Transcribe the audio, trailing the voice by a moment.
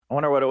I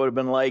wonder what it would have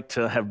been like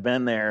to have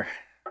been there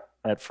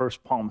that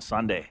first Palm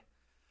Sunday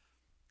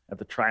at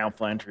the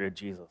triumphal entry of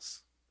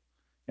Jesus.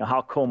 You know,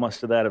 how cool must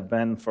that have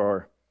been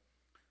for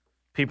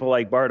people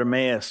like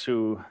Bartimaeus,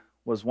 who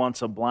was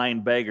once a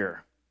blind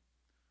beggar,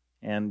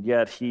 and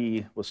yet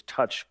he was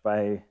touched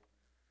by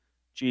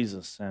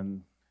Jesus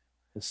and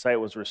his sight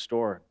was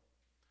restored.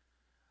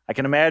 I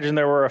can imagine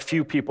there were a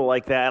few people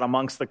like that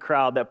amongst the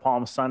crowd that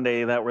Palm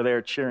Sunday that were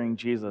there cheering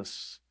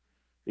Jesus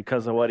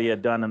because of what he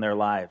had done in their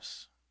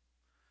lives.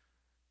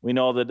 We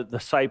know that the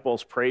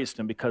disciples praised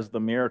him because of the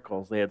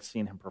miracles they had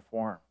seen him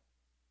perform.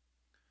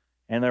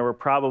 And there were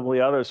probably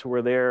others who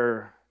were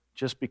there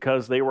just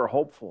because they were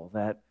hopeful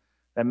that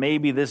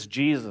maybe this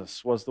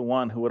Jesus was the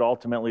one who would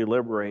ultimately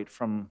liberate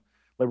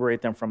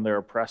them from their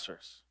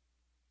oppressors.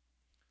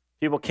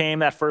 People came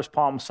that first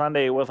Palm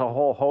Sunday with a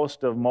whole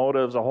host of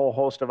motives, a whole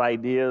host of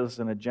ideas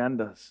and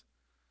agendas.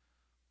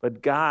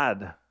 But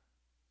God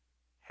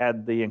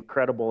had the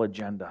incredible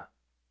agenda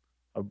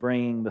of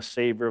bringing the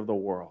Savior of the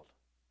world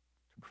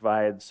to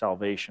provide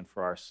salvation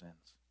for our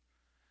sins.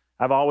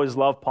 I've always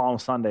loved Palm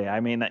Sunday.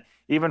 I mean,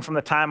 even from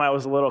the time I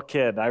was a little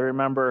kid, I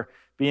remember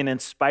being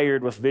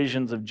inspired with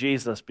visions of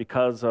Jesus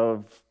because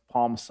of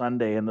Palm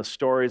Sunday and the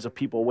stories of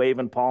people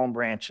waving palm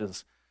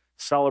branches,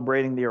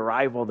 celebrating the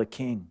arrival of the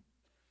King.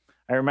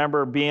 I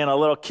remember being a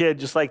little kid,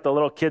 just like the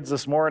little kids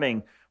this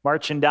morning,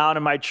 marching down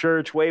in my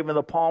church, waving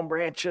the palm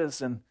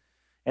branches, and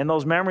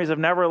those memories have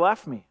never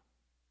left me.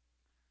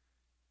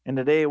 And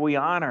today we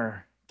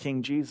honor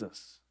King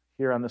Jesus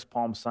here on this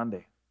Palm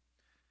Sunday.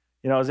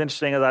 You know, it was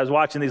interesting as I was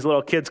watching these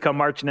little kids come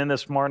marching in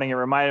this morning, it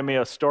reminded me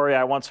of a story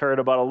I once heard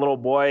about a little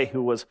boy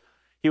who was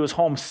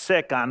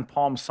homesick on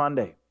Palm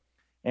Sunday.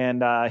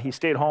 And he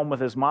stayed home with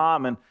his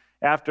mom, and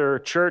after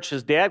church,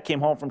 his dad came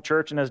home from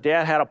church, and his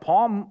dad had a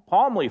palm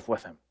leaf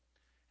with him.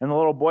 And the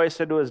little boy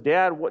said to his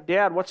dad,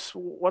 "Dad,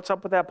 what's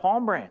up with that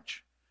palm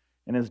branch?"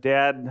 And his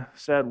dad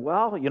said,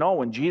 "Well, you know,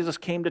 when Jesus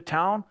came to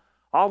town,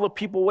 all the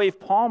people waved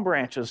palm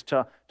branches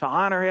to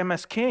honor him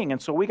as king.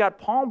 And so we got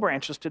palm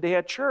branches today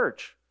at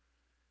church."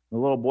 The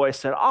little boy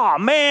said, "Oh,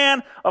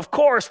 man, of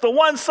course, the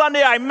one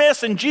Sunday I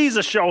miss and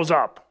Jesus shows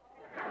up."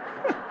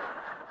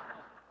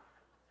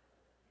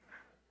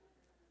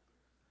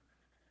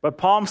 But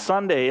Palm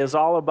Sunday is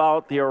all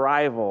about the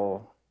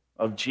arrival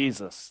of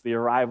Jesus, the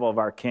arrival of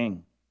our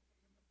King.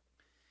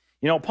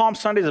 You know, Palm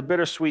Sunday is a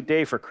bittersweet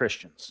day for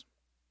Christians.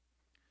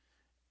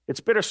 It's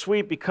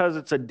bittersweet because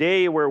it's a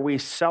day where we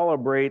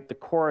celebrate the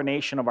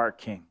coronation of our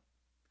King.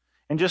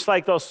 And just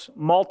like those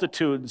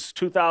multitudes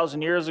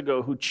 2,000 years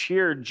ago who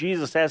cheered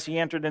Jesus as he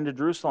entered into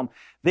Jerusalem,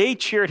 they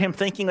cheered him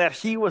thinking that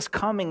he was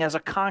coming as a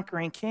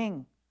conquering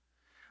king.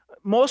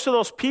 Most of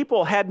those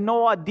people had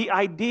no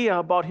idea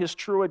about his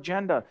true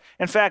agenda.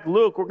 In fact,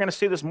 Luke, we're going to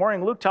see this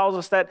morning, Luke tells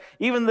us that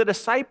even the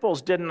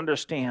disciples didn't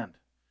understand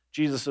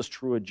Jesus'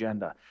 true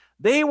agenda.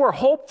 They were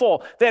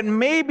hopeful that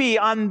maybe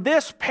on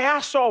this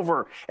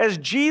Passover, as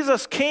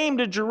Jesus came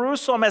to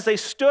Jerusalem, as they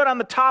stood on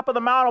the top of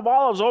the Mount of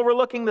Olives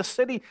overlooking the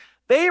city,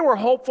 they were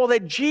hopeful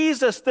that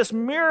Jesus, this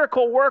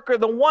miracle worker,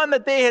 the one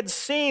that they had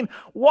seen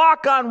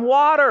walk on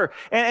water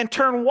and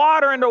turn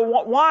water into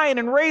wine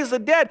and raise the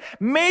dead,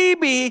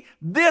 maybe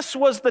this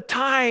was the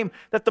time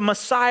that the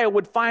Messiah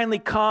would finally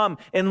come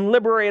and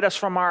liberate us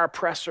from our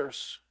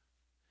oppressors.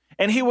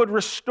 And he would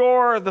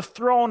restore the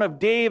throne of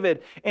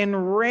David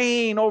and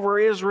reign over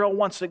Israel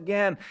once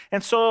again.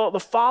 And so the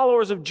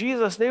followers of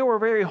Jesus, they were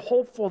very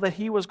hopeful that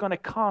he was going to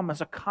come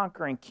as a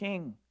conquering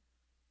king.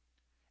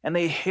 And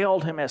they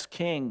hailed him as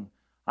king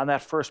on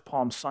that first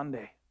Palm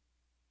Sunday.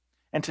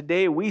 And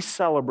today we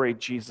celebrate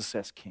Jesus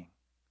as king.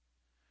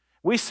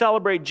 We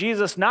celebrate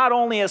Jesus not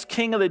only as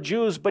King of the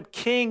Jews, but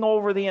king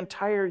over the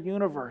entire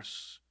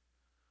universe,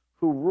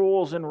 who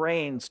rules and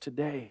reigns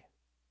today.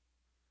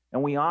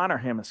 And we honor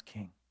him as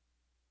king.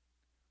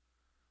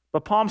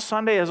 But Palm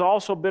Sunday is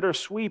also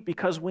bittersweet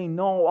because we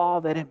know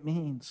all that it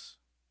means.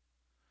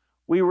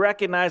 We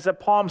recognize that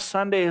Palm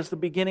Sunday is the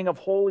beginning of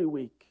Holy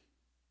Week.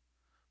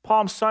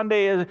 Palm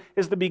Sunday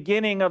is the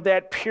beginning of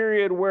that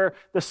period where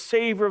the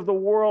Savior of the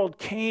world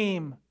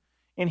came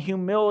in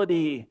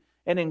humility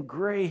and in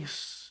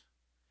grace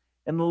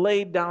and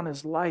laid down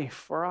his life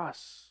for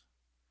us.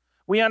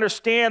 We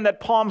understand that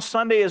Palm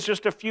Sunday is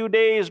just a few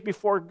days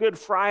before Good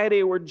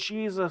Friday, where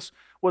Jesus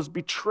was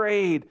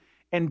betrayed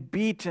and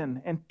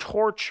beaten and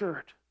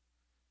tortured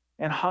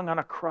and hung on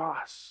a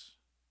cross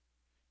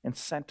and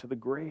sent to the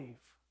grave.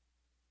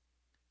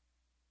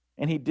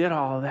 And he did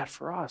all of that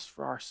for us,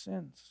 for our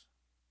sins.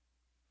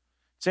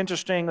 It's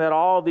interesting that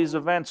all these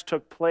events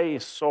took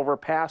place over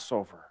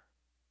Passover.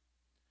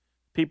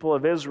 People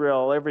of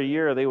Israel, every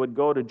year, they would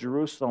go to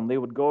Jerusalem. They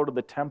would go to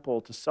the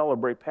temple to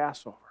celebrate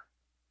Passover.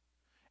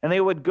 And they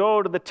would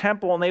go to the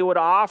temple and they would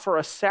offer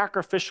a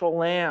sacrificial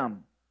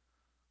lamb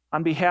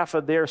on behalf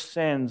of their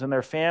sins and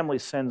their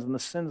family's sins and the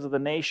sins of the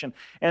nation.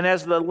 And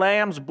as the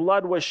lamb's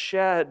blood was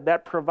shed,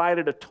 that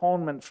provided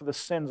atonement for the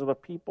sins of the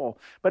people.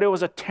 But it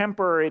was a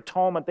temporary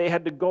atonement. They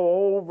had to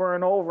go over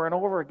and over and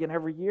over again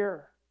every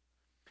year.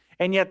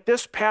 And yet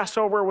this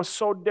Passover was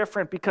so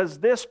different because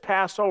this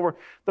Passover,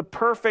 the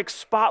perfect,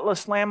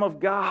 spotless Lamb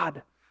of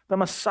God, the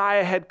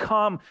Messiah had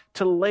come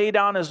to lay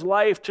down his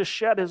life, to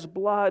shed his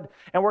blood.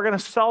 And we're going to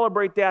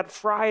celebrate that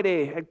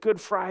Friday, at Good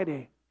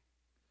Friday,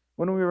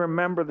 when we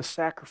remember the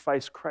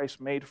sacrifice Christ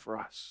made for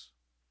us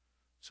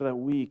so that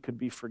we could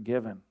be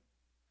forgiven.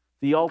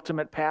 The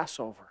ultimate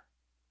Passover.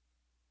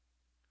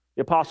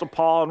 The Apostle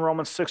Paul in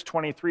Romans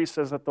 6:23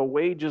 says that the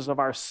wages of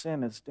our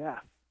sin is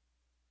death.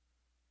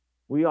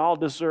 We all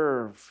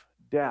deserve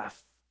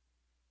death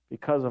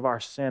because of our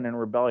sin and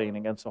rebellion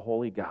against the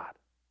holy God.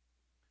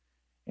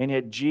 And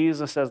yet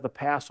Jesus, as the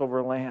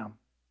Passover lamb,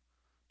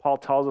 Paul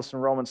tells us in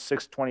Romans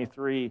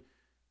 6:23,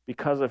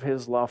 because of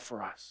his love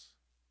for us,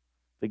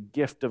 the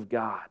gift of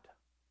God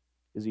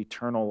is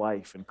eternal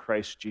life in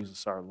Christ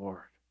Jesus our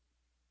Lord.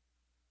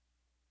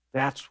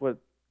 That's what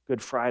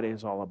Good Friday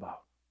is all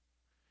about.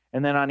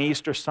 And then on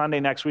Easter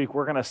Sunday next week,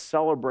 we're going to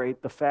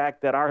celebrate the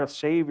fact that our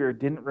Savior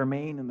didn't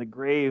remain in the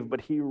grave,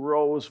 but he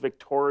rose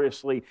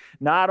victoriously,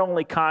 not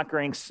only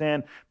conquering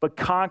sin, but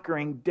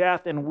conquering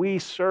death. And we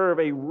serve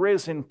a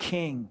risen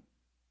King.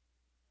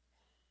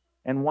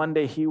 And one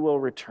day he will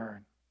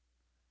return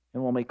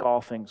and will make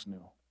all things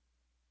new.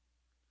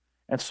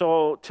 And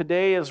so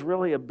today is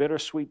really a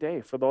bittersweet day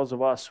for those of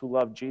us who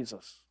love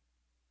Jesus.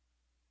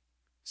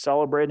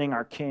 Celebrating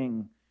our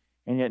King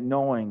and yet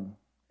knowing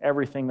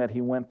everything that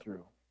he went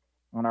through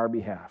on our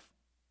behalf.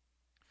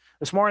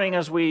 This morning,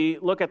 as we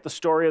look at the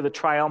story of the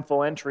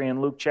triumphal entry in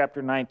Luke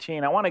chapter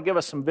 19, I want to give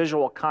us some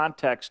visual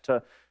context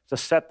to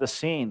set the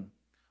scene.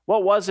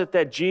 What was it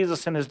that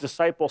Jesus and his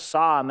disciples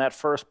saw on that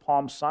first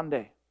Palm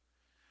Sunday?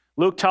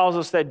 Luke tells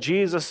us that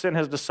Jesus and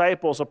his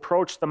disciples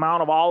approached the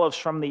Mount of Olives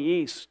from the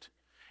east.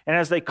 And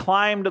as they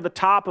climbed to the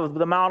top of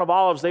the Mount of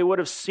Olives, they would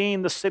have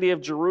seen the city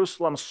of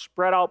Jerusalem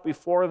spread out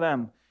before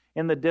them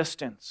in the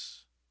distance.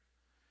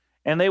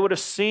 And they would have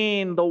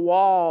seen the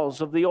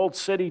walls of the old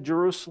city,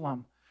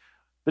 Jerusalem.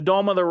 The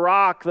Dome of the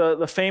Rock,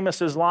 the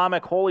famous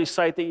Islamic holy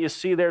site that you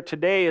see there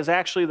today, is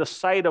actually the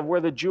site of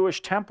where the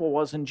Jewish temple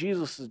was in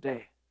Jesus'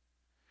 day.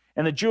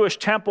 And the Jewish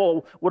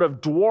temple would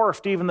have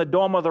dwarfed even the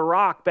Dome of the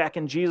Rock back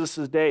in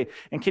Jesus' day.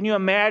 And can you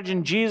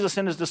imagine Jesus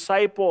and his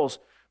disciples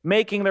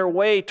making their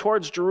way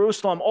towards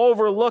Jerusalem,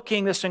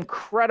 overlooking this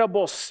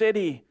incredible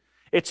city,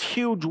 its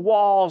huge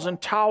walls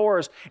and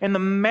towers, and the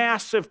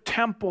massive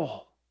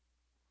temple?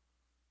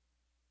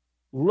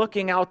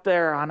 Looking out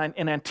there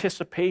in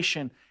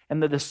anticipation,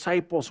 and the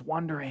disciples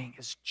wondering,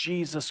 is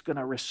Jesus going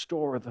to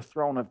restore the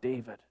throne of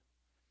David?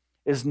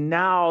 Is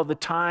now the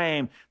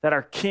time that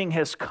our King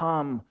has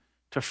come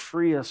to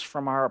free us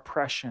from our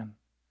oppression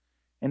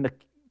and to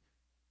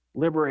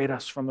liberate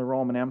us from the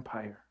Roman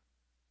Empire?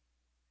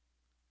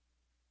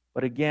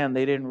 But again,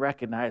 they didn't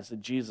recognize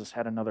that Jesus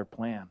had another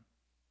plan.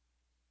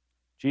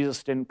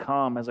 Jesus didn't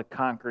come as a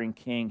conquering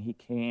king. He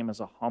came as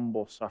a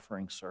humble,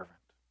 suffering servant.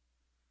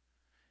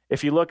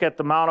 If you look at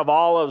the Mount of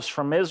Olives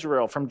from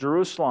Israel, from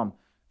Jerusalem,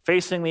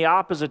 facing the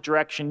opposite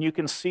direction, you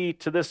can see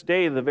to this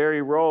day the very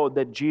road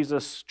that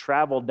Jesus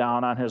traveled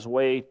down on his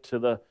way to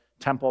the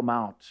Temple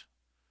Mount.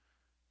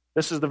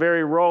 This is the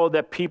very road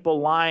that people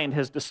lined,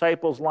 his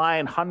disciples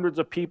lined, hundreds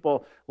of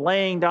people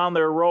laying down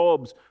their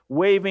robes,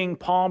 waving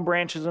palm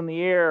branches in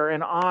the air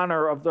in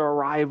honor of the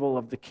arrival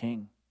of the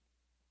King.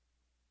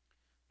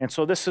 And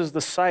so this is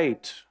the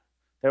site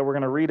that we're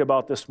going to read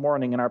about this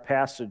morning in our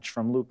passage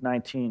from Luke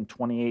 19,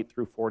 28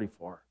 through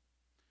 44.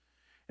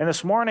 And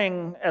this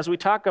morning, as we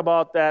talk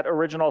about that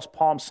original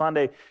Palm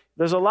Sunday,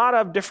 there's a lot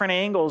of different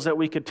angles that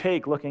we could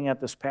take looking at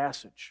this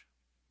passage.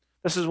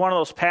 This is one of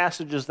those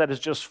passages that is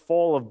just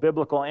full of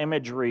biblical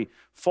imagery,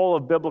 full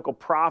of biblical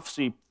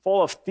prophecy,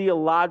 full of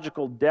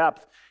theological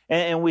depth,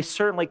 and we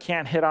certainly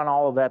can't hit on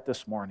all of that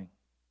this morning.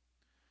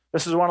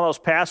 This is one of those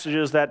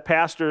passages that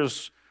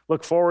pastors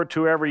look forward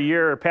to every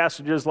year,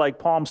 passages like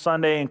Palm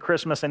Sunday and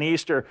Christmas and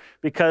Easter,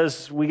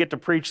 because we get to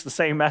preach the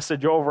same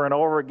message over and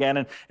over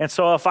again. And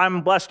so if I'm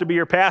blessed to be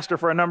your pastor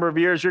for a number of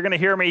years, you're going to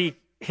hear me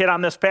hit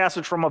on this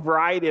passage from a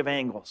variety of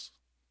angles.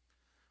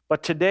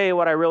 But today,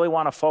 what I really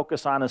want to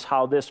focus on is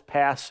how this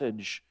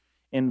passage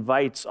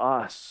invites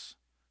us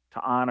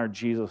to honor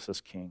Jesus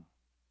as King.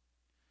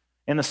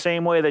 In the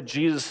same way that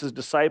Jesus'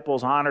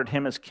 disciples honored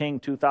him as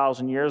King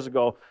 2,000 years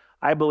ago,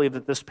 I believe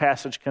that this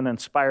passage can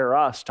inspire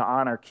us to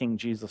honor King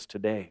Jesus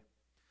today.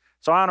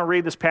 So I want to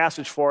read this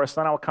passage for us,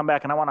 then I'll come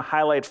back and I want to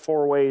highlight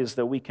 4 ways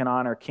that we can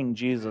honor King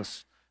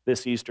Jesus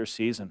this Easter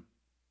season.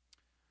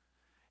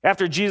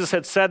 After Jesus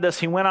had said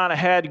this, he went on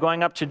ahead,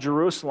 going up to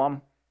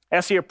Jerusalem.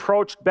 As he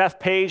approached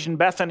Bethpage and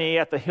Bethany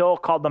at the hill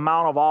called the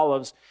Mount of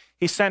Olives,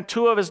 he sent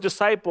 2 of his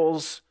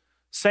disciples,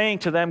 saying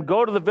to them,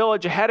 "Go to the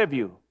village ahead of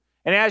you,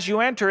 and as you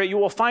enter it, you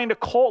will find a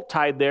colt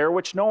tied there,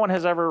 which no one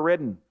has ever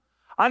ridden.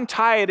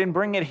 Untie it and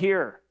bring it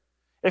here.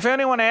 If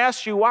anyone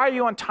asks you, 'Why are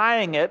you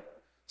untying it?'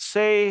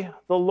 say,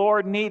 'The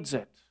Lord needs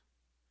it.'"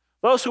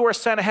 Those who were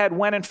sent ahead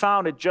went and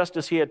found it just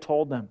as he had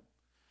told them.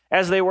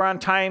 As they were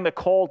untying the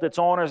colt, its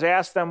owners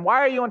asked them, "Why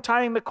are you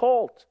untying the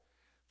colt?"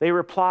 They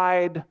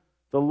replied,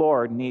 "The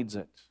Lord needs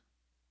it."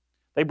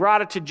 They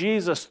brought it to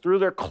Jesus, threw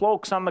their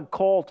cloaks on the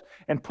colt,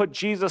 and put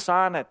Jesus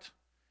on it.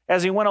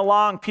 As he went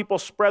along, people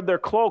spread their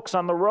cloaks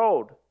on the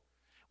road.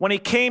 When he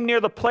came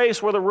near the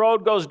place where the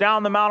road goes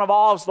down the Mount of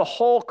Olives, the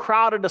whole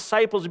crowd of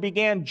disciples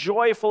began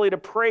joyfully to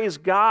praise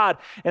God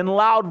in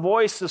loud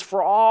voices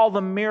for all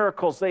the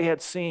miracles they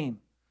had seen.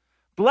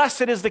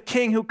 Blessed is the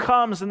King who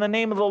comes in the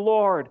name of the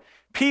Lord.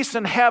 Peace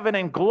in heaven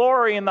and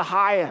glory in the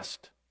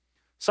highest.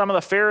 Some of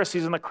the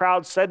Pharisees in the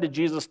crowd said to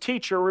Jesus,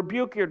 "Teacher,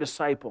 rebuke your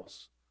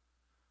disciples."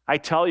 "I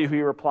tell you,"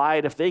 he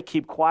replied, "if they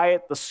keep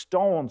quiet, the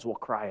stones will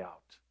cry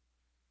out."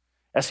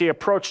 As he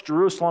approached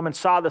Jerusalem and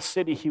saw the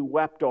city, he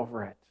wept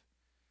over it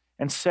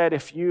and said,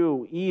 "If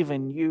you,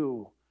 even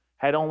you,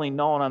 had only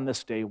known on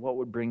this day what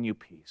would bring you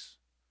peace.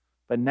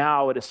 But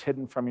now it is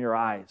hidden from your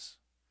eyes.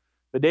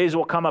 The days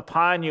will come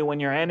upon you when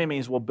your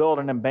enemies will build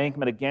an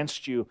embankment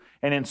against you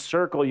and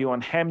encircle you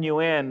and hem you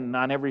in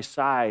on every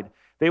side.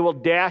 They will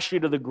dash you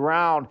to the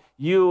ground,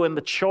 you and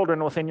the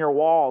children within your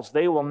walls.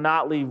 They will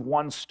not leave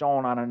one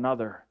stone on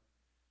another,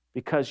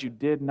 because you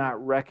did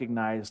not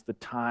recognize the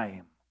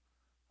time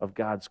of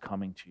God's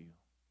coming to you."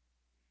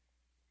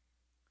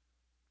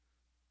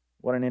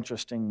 What an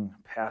interesting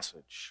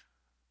passage.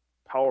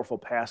 Powerful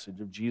passage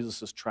of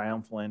Jesus'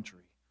 triumphal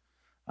entry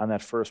on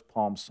that first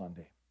Palm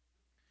Sunday.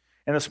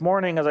 And this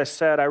morning, as I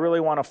said, I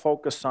really want to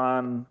focus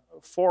on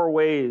 4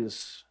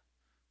 ways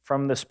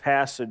from this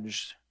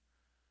passage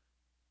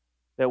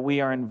that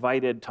we are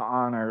invited to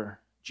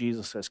honor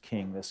Jesus as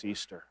King this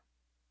Easter.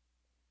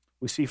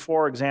 We see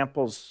 4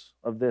 examples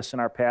of this in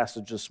our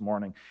passage this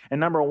morning. And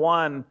number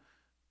 1,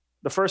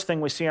 the first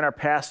thing we see in our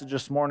passage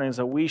this morning is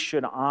that we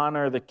should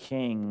honor the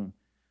King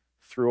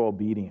through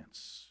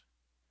obedience.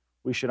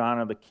 We should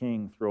honor the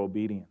King through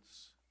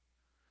obedience.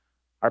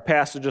 Our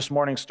passage this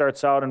morning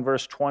starts out in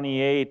verse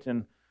 28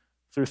 and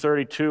through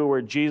 32,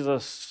 where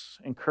Jesus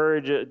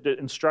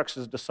instructs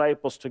his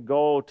disciples to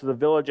go to the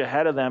village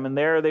ahead of them, and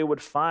there they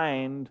would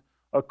find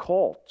a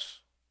colt.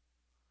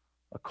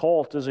 A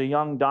colt is a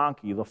young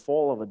donkey, the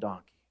foal of a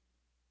donkey.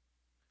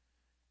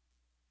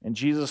 And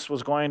Jesus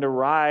was going to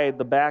ride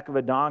the back of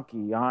a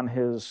donkey on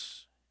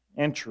his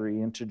entry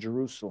into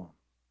Jerusalem.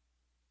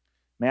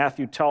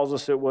 Matthew tells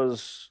us it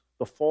was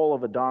the foal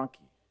of a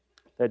donkey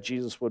that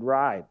Jesus would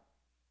ride.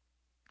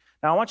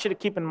 Now, I want you to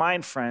keep in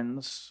mind,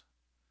 friends,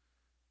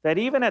 that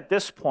even at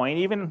this point,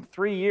 even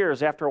 3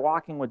 years after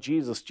walking with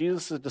Jesus,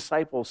 Jesus'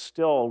 disciples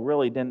still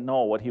really didn't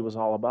know what he was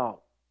all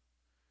about.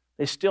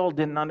 They still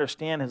didn't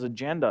understand his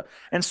agenda.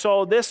 And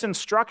so this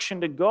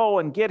instruction to go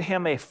and get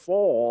him a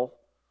foal,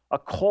 a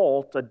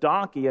colt, a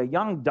donkey, a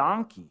young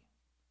donkey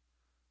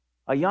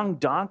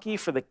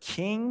for the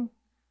king,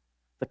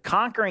 the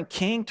conquering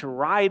king, to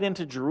ride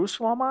into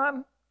Jerusalem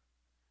on,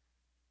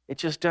 it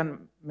just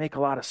doesn't make a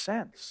lot of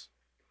sense.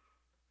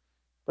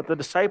 But the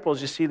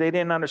disciples, you see, they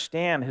didn't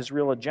understand his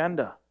real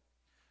agenda.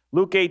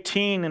 Luke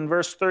 18 in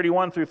verse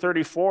 31 through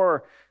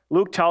 34,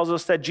 Luke tells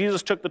us that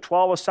Jesus took the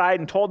 12 aside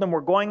and told them,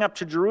 "We're going up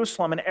to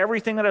Jerusalem, and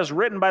everything that is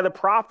written by the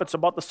prophets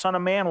about the Son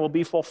of Man will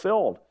be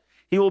fulfilled.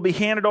 He will be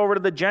handed over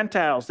to the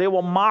Gentiles. They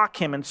will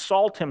mock him,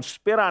 insult him,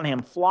 spit on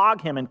him,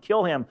 flog him, and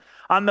kill him.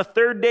 On the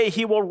 3rd day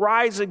he will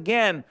rise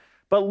again."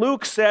 But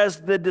Luke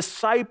says the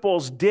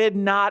disciples did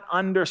not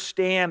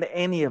understand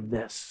any of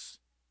this.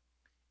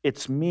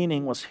 Its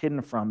meaning was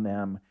hidden from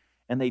them,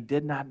 and they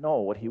did not know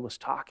what he was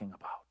talking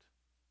about.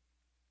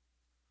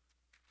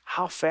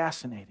 How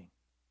fascinating.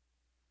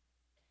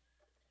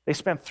 They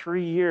spent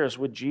 3 years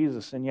with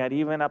Jesus, and yet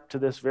even up to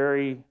this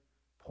very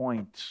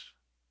point,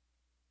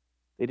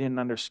 they didn't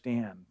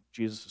understand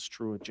Jesus'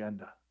 true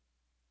agenda.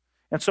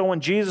 And so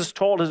when Jesus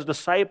told his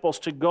disciples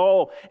to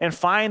go and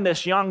find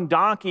this young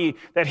donkey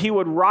that he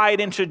would ride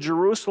into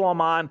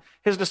Jerusalem on,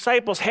 his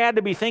disciples had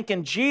to be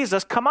thinking,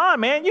 "Jesus, come on,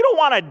 man, you don't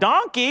want a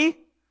donkey.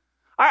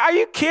 Are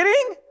you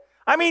kidding?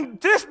 I mean,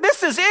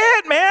 this is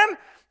it, man.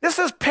 This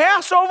is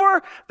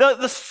Passover.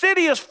 The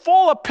city is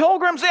full of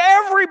pilgrims.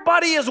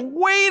 Everybody is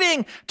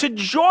waiting to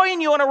join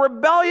you in a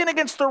rebellion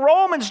against the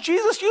Romans.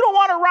 Jesus, you don't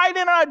want to ride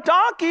in on a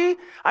donkey.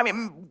 I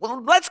mean,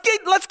 let's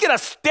get a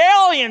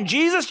stallion,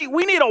 Jesus.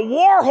 We need a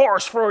war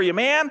horse for you,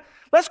 man.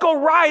 Let's go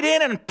ride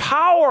in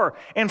power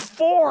and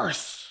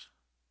force."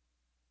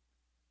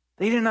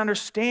 They didn't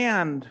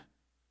understand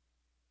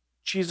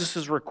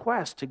Jesus'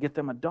 request to get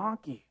them a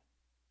donkey.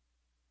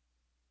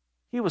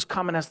 He was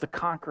coming as the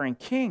conquering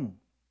king.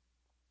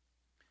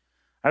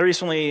 I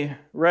recently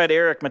read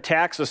Eric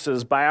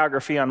Metaxas'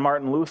 biography on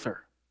Martin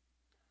Luther.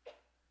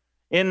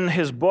 In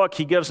his book,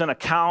 he gives an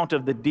account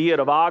of the Diet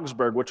of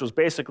Augsburg, which was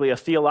basically a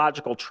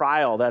theological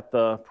trial that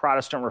the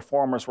Protestant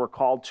reformers were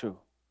called to.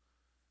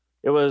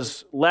 It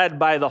was led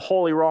by the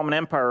Holy Roman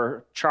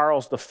Emperor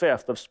Charles V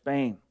of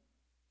Spain.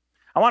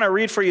 I want to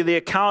read for you the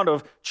account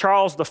of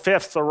Charles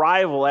V's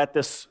arrival at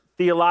this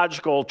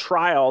theological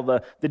trial,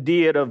 the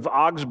Diet of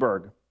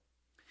Augsburg.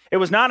 It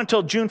was not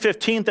until June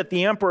 15th that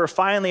the emperor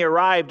finally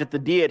arrived at the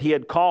Diet he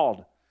had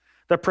called.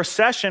 The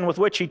procession with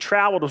which he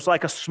traveled was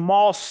like a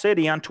small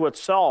city unto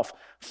itself,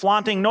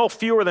 flaunting no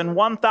fewer than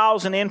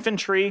 1,000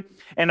 infantry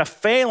and a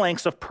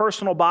phalanx of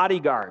personal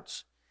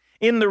bodyguards.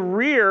 In the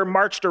rear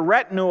marched a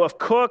retinue of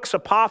cooks,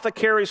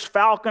 apothecaries,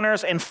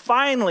 falconers, and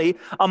finally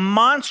a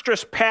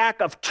monstrous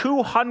pack of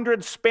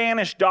 200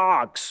 Spanish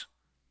dogs.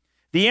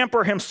 The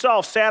emperor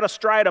himself sat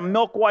astride a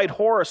milk-white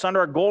horse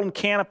under a golden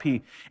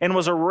canopy and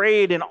was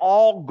arrayed in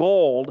all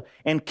gold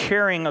and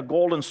carrying a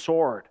golden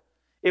sword.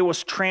 It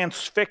was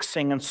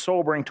transfixing and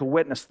sobering to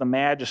witness the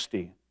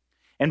majesty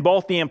and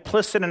both the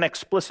implicit and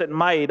explicit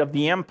might of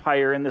the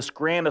empire in this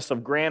grandest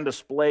of grand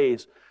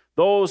displays.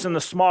 Those in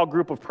the small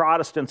group of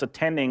Protestants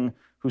attending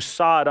who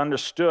saw it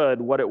understood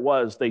what it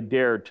was they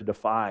dared to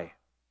defy.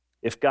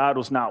 If God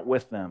was not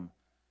with them,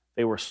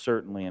 they were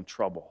certainly in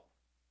trouble.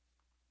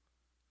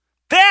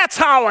 That's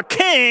how a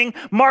king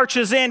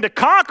marches in to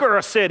conquer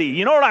a city.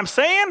 You know what I'm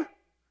saying?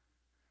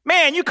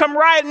 Man, you come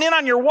riding in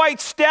on your white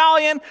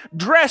stallion,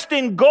 dressed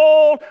in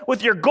gold,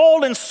 with your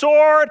golden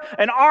sword,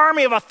 an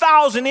army of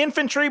 1,000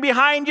 infantry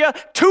behind you,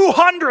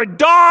 200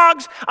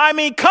 dogs. I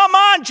mean, come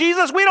on,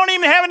 Jesus, we don't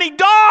even have any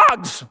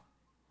dogs.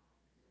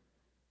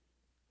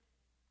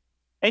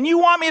 And you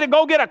want me to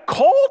go get a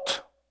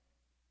colt?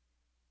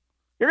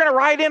 You're going to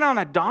ride in on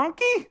a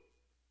donkey?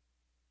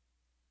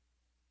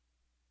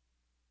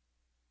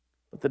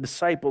 But the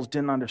disciples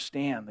didn't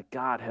understand that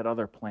God had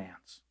other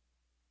plans.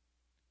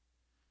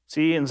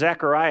 See, in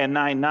Zechariah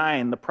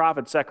 9:9, the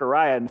prophet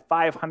Zechariah,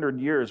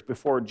 500 years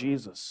before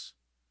Jesus,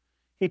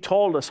 he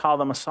told us how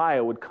the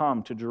Messiah would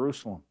come to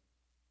Jerusalem.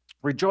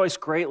 Rejoice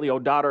greatly, O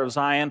daughter of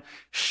Zion.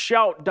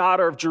 Shout,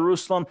 daughter of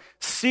Jerusalem.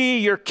 See,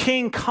 your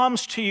king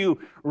comes to you,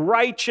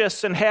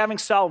 righteous and having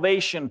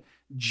salvation,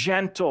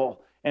 gentle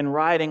and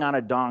riding on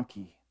a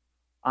donkey,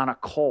 on a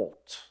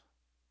colt,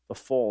 the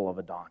foal of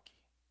a donkey.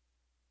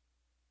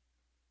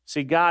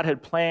 See, God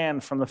had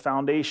planned from the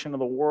foundation of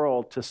the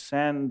world to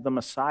send the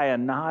Messiah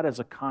not as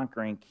a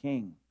conquering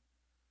king,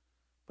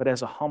 but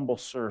as a humble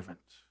servant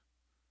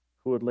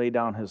who would lay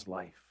down his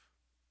life.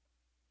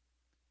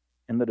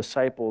 And the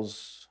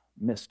disciples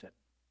missed it.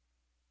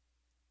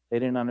 They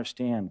didn't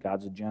understand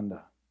God's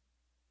agenda.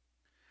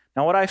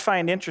 Now, what I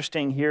find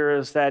interesting here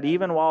is that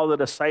even while the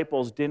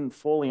disciples didn't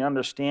fully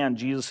understand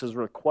Jesus'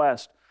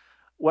 request,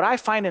 what I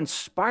find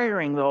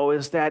inspiring, though,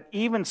 is that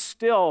even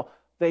still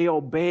they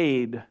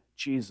obeyed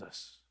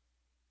Jesus.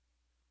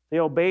 They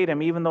obeyed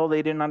him even though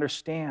they didn't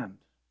understand.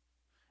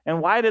 And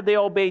why did they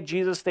obey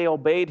Jesus? They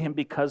obeyed him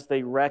because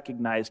they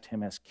recognized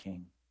him as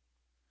king.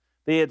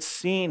 They had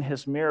seen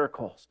his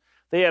miracles.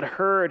 They had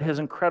heard his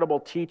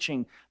incredible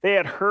teaching. They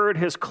had heard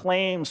his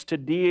claims to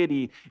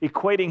deity,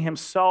 equating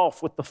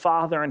himself with the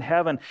Father in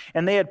heaven.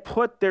 And they had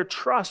put their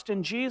trust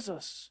in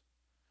Jesus.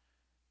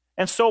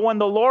 And so when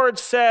the Lord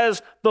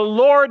says, the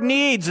Lord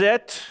needs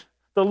it,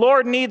 the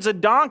Lord needs a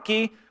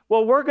donkey,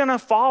 well, we're going to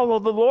follow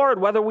the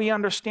Lord whether we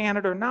understand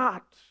it or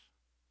not,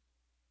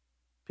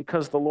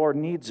 because the Lord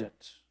needs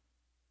it.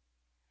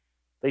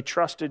 They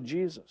trusted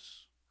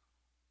Jesus.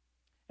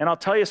 And I'll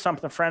tell you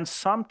something, friends,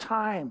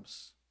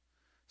 sometimes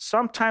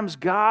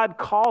God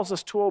calls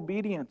us to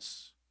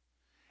obedience.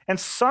 And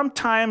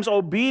sometimes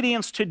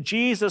obedience to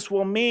Jesus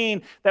will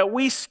mean that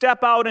we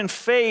step out in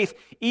faith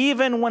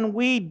even when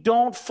we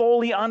don't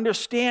fully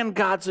understand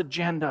God's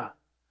agenda.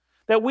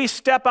 That we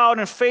step out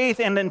in faith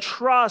and in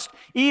trust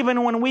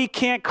even when we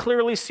can't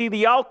clearly see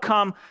the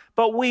outcome,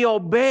 but we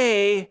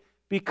obey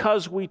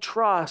because we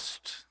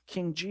trust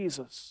King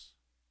Jesus.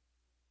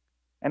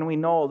 And we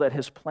know that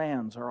his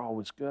plans are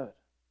always good.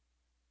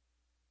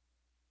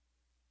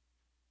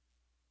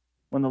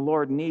 When the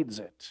Lord needs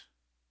it,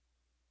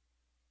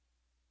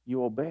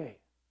 you obey.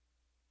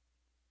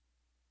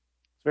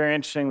 It's very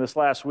interesting. This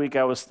last week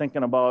I was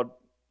thinking about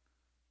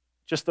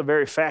just the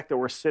very fact that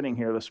we're sitting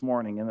here this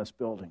morning in this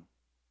building.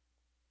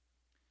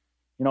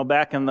 You know,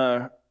 back in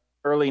the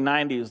early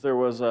 90s, there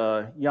was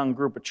a young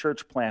group of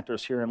church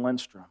planters here in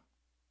Lindstrom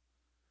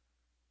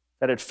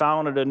that had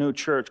founded a new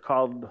church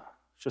called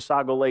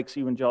Chisago Lakes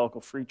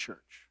Evangelical Free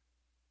Church.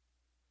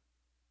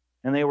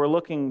 And they were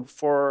looking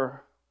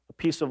for a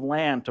piece of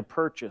land to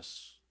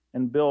purchase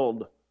and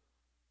build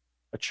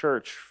a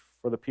church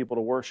for the people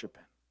to worship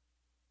in.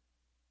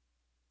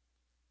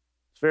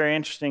 It's very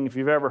interesting if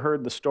you've ever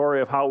heard the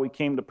story of how we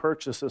came to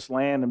purchase this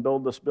land and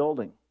build this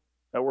building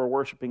that we're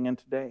worshiping in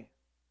today.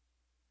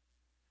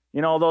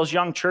 You know, those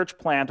young church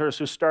planters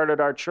who started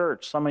our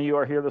church, some of you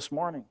are here this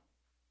morning.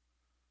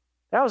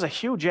 That was a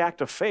huge act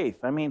of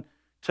faith. I mean,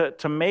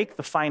 to make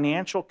the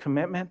financial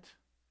commitment,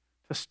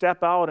 to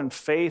step out in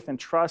faith and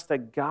trust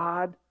that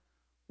God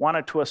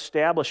wanted to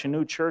establish a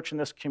new church in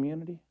this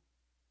community.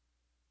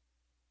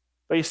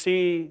 But you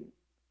see,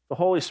 the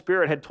Holy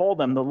Spirit had told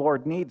them the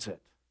Lord needs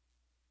it.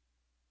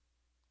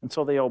 And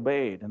so they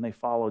obeyed and they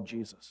followed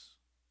Jesus.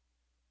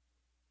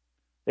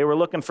 They were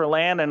looking for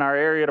land in our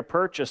area to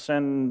purchase,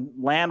 and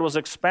land was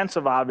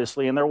expensive,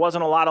 obviously, and there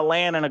wasn't a lot of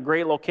land in a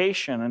great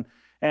location,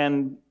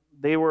 and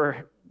they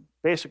were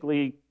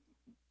basically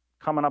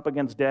coming up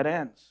against dead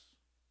ends.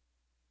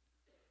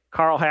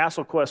 Carl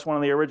Hasselquist, one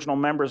of the original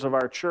members of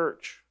our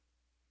church,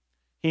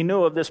 he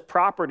knew of this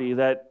property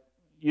that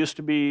used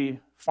to be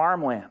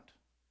farmland,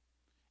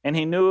 and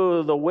he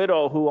knew the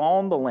widow who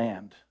owned the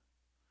land.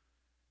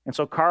 And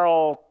so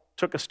Carl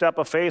took a step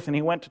of faith and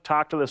he went to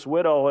talk to this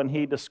widow, and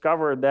he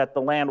discovered that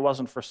the land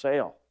wasn't for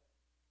sale.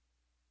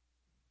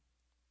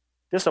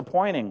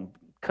 Disappointing,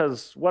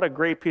 because what a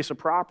great piece of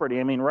property.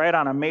 I mean, right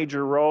on a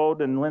major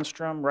road in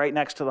Lindstrom, right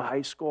next to the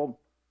high school.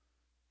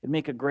 It'd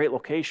make a great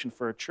location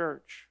for a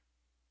church.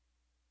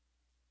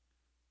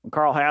 When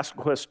Carl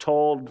Hasselquist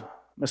told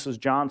Mrs.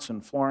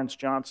 Johnson, Florence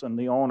Johnson,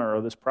 the owner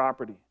of this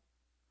property,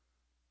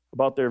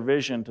 about their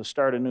vision to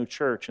start a new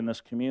church in this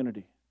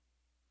community,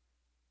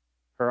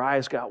 her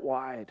eyes got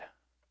wide.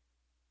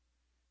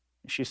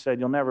 She said,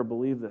 "You'll never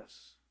believe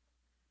this,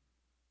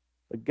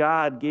 but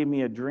God gave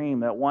me a dream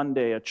that one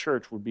day a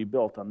church would be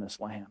built on this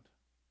land."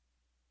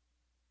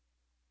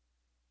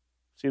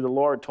 See, the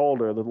Lord told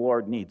her the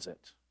Lord needs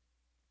it.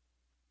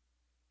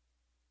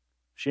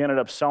 She ended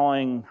up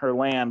selling her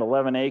land,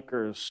 11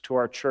 acres, to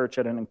our church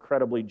at an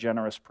incredibly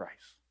generous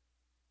price.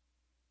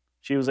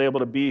 She was able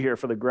to be here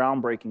for the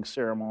groundbreaking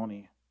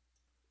ceremony,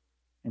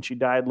 and she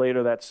died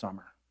later that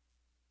summer.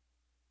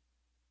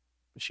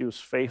 But she was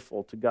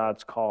faithful to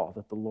God's call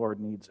that the Lord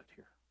needs it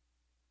here.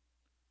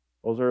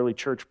 Those early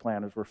church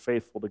planters were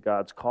faithful to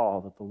God's call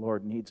that the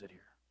Lord needs it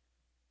here.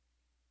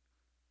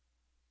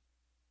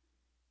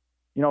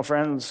 You know,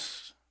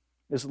 friends,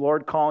 is the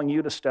Lord calling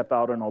you to step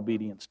out in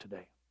obedience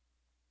today?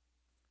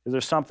 Is there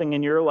something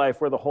in your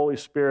life where the Holy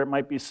Spirit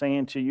might be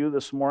saying to you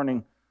this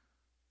morning,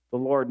 the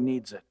Lord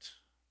needs it?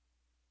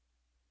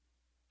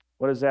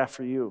 What is that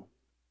for you?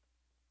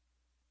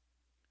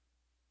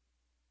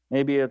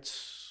 Maybe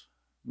it's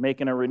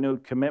making a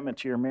renewed commitment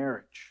to your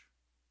marriage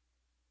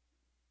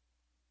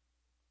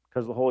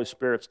because the Holy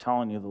Spirit's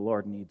telling you the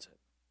Lord needs it.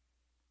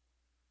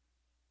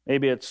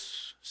 Maybe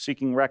it's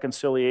seeking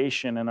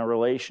reconciliation in a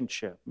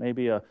relationship.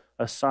 Maybe a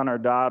son or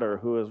daughter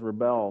who has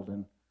rebelled,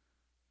 and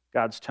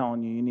God's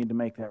telling you need to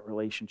make that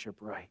relationship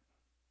right.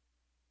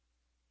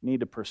 You need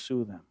to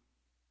pursue them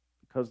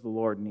because the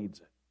Lord needs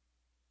it.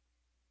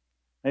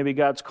 Maybe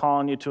God's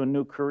calling you to a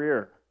new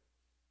career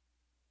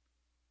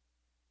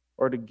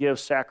or to give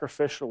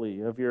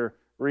sacrificially of your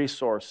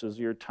resources,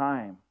 your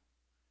time.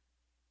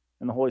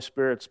 And the Holy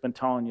Spirit's been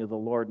telling you the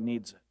Lord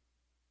needs it.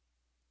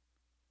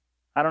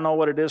 I don't know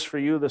what it is for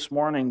you this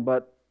morning,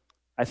 but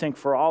I think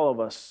for all of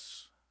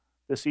us,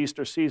 this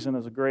Easter season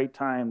is a great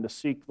time to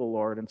seek the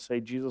Lord and say,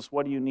 Jesus,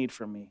 what do you need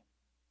from me?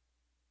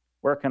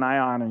 Where can I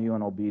honor you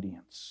in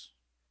obedience?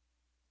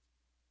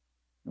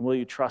 And will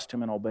you trust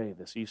him and obey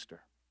this Easter?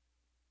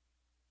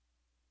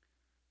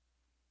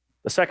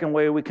 The second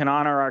way we can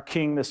honor our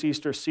King this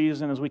Easter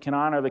season is we can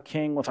honor the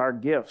King with our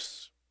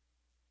gifts.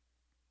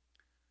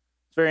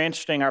 It's very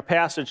interesting. Our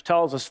passage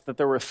tells us that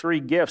there were 3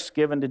 gifts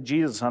given to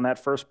Jesus on that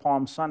first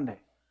Palm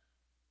Sunday: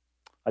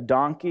 a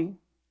donkey,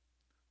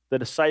 the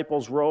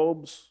disciples'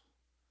 robes,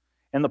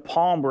 and the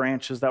palm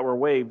branches that were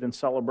waved in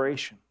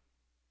celebration.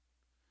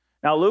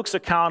 Now, Luke's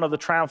account of the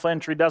triumphal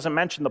entry doesn't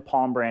mention the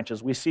palm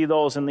branches. We see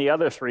those in the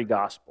other 3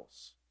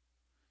 Gospels.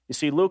 You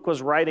see, Luke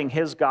was writing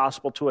his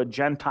gospel to a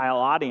Gentile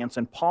audience,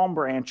 and palm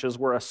branches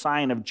were a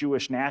sign of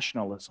Jewish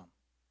nationalism.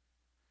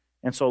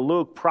 And so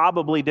Luke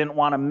probably didn't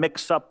want to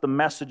mix up the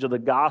message of the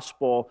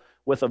gospel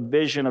with a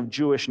vision of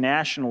Jewish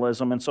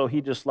nationalism, and so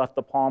he just left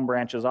the palm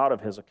branches out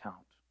of his account.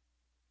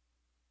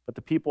 But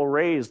the people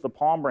raised the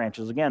palm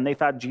branches. Again, they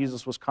thought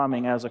Jesus was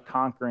coming as a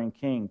conquering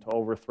king to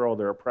overthrow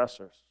their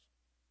oppressors.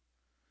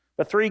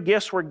 But 3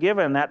 gifts were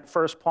given that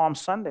first Palm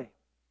Sunday.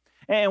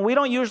 And we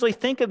don't usually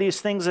think of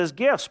these things as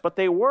gifts, but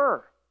they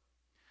were.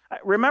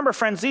 Remember,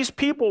 friends, these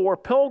people were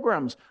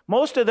pilgrims.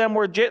 Most of them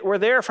were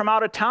there from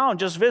out of town,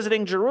 just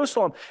visiting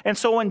Jerusalem. And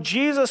so when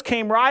Jesus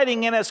came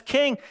riding in as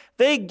king,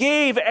 they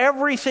gave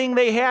everything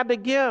they had to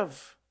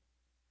give,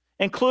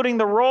 including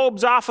the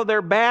robes off of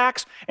their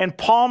backs and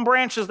palm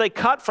branches they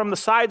cut from the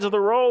sides of the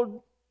road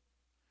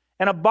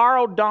and a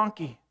borrowed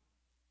donkey.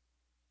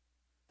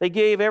 They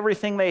gave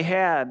everything they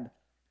had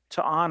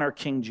to honor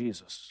King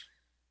Jesus.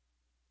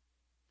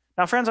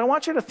 Now, friends, I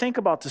want you to think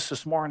about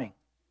this morning.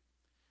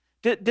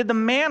 Did the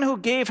man who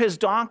gave his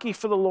donkey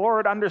for the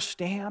Lord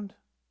understand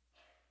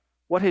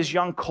what his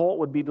young colt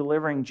would be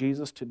delivering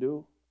Jesus to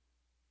do?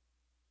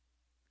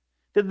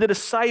 Did the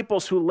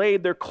disciples who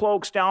laid their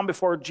cloaks down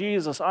before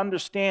Jesus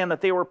understand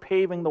that they were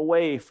paving the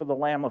way for the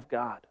Lamb of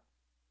God?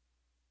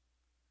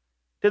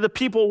 Did the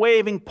people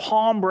waving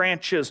palm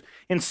branches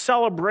in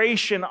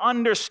celebration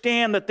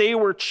understand that they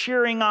were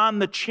cheering on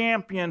the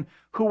champion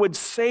who would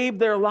save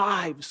their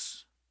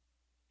lives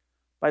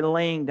by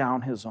laying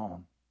down his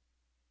own?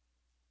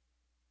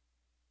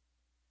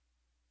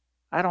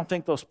 I don't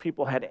think those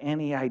people had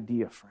any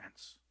idea,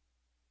 friends.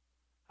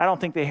 I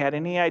don't think they had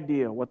any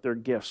idea what their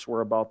gifts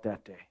were about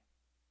that day.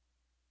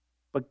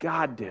 But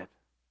God did.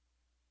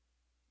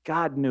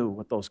 God knew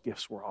what those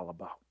gifts were all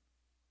about.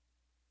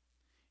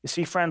 You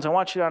see, friends, I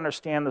want you to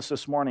understand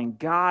this morning.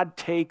 God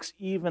takes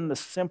even the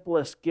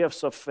simplest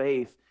gifts of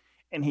faith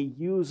and he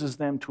uses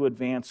them to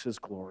advance his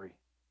glory.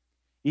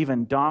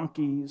 Even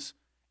donkeys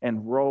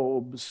and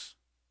robes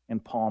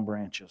and palm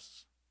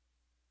branches.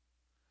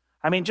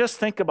 I mean, just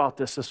think about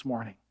this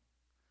morning.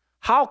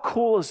 How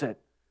cool is it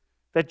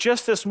that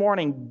just this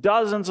morning,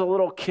 dozens of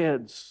little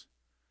kids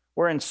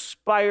were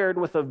inspired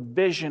with a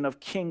vision of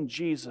King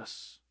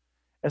Jesus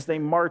as they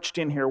marched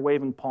in here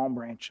waving palm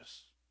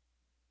branches?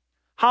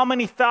 How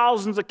many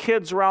thousands of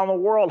kids around the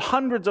world,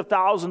 hundreds of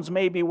thousands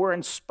maybe, were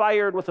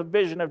inspired with a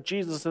vision of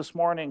Jesus this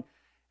morning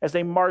as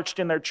they marched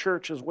in their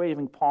churches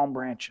waving palm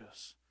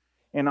branches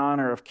in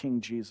honor of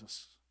King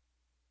Jesus?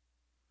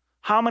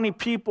 How many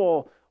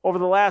people over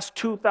the last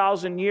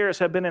 2,000 years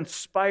have been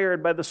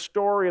inspired by the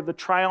story of the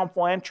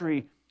triumphal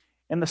entry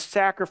and the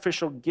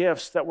sacrificial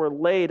gifts that were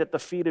laid at the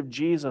feet of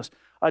Jesus?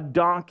 A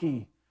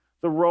donkey,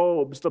 the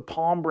robes, the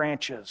palm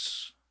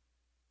branches.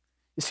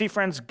 You see,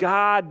 friends,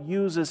 God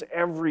uses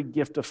every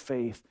gift of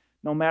faith,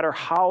 no matter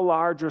how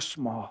large or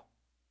small,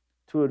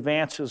 to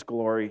advance his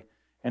glory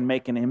and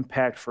make an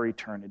impact for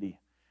eternity.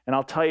 And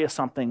I'll tell you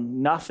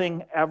something,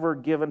 nothing ever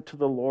given to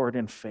the Lord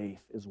in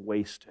faith is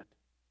wasted.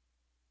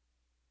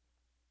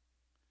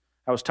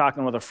 I was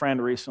talking with a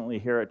friend recently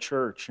here at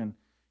church, and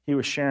he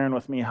was sharing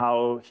with me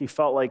how he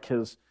felt like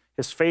his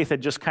faith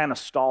had just kind of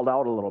stalled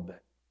out a little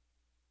bit.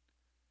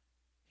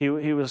 He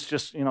was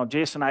just,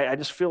 Jason, I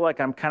just feel like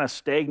I'm kind of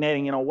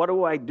stagnating. What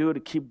do I do to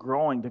keep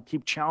growing, to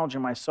keep challenging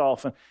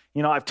myself? And,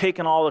 I've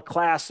taken all the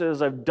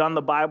classes, I've done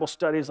the Bible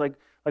studies. Like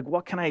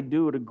what can I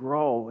do to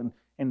grow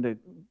and to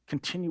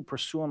continue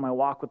pursuing my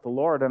walk with the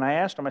Lord? And I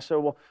asked him, I said,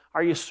 well,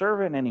 are you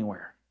serving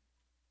anywhere?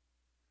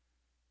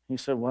 He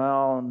said,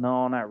 well,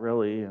 no, not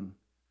really. And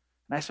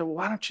I said, well,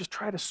 why don't you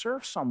try to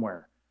serve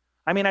somewhere?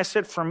 I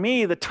said, for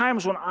me, the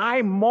times when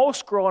I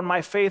most grow in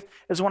my faith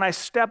is when I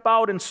step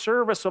out in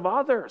service of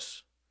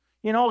others.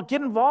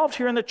 Get involved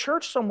here in the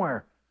church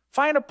somewhere.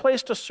 Find a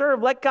place to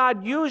serve. Let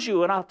God use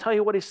you. And I'll tell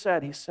you what he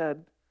said. He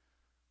said,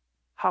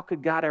 how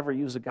could God ever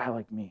use a guy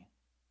like me?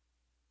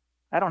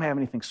 I don't have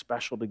anything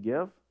special to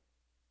give.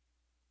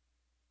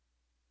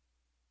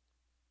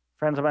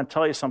 Friends, I'm going to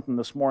tell you something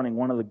this morning.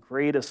 One of the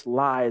greatest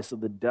lies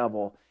of the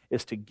devil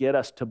is to get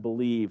us to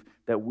believe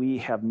that we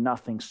have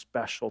nothing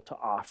special to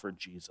offer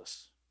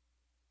Jesus.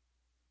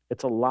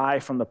 It's a lie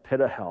from the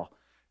pit of hell.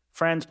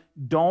 Friends,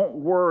 don't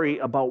worry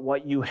about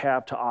what you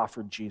have to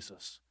offer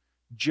Jesus.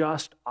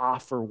 Just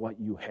offer what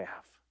you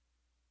have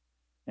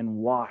and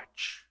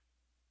watch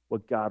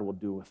what God will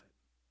do with it.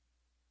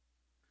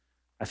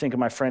 I think of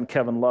my friend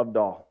Kevin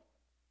Lovedahl.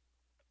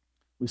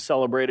 We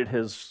celebrated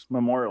his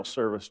memorial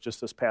service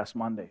just this past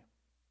Monday.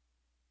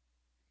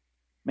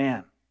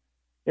 Man,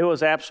 it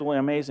was absolutely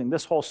amazing.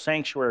 This whole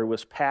sanctuary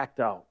was packed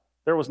out.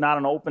 There was not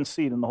an open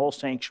seat in the whole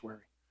sanctuary.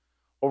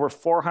 Over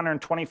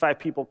 425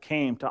 people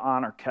came to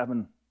honor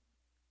Kevin.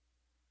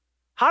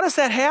 How does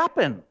that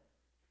happen?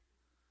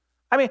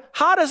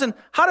 How does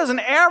an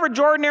average,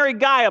 ordinary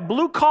guy, a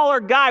blue-collar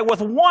guy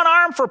with one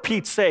arm, for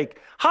Pete's sake,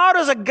 how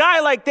does a guy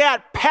like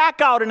that pack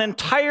out an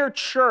entire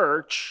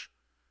church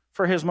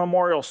for his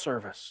memorial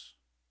service?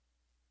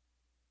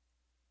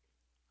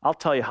 I'll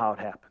tell you how it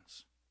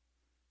happens.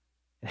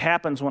 It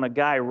happens when a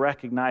guy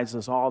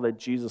recognizes all that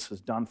Jesus has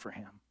done for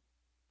him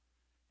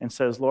and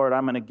says, Lord,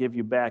 I'm going to give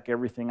you back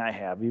everything I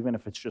have, even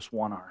if it's just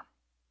one arm.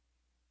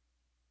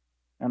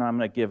 And I'm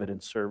going to give it in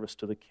service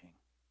to the King.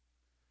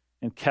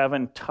 And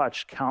Kevin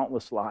touched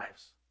countless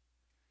lives.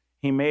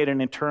 He made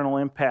an eternal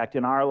impact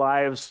in our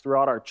lives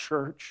throughout our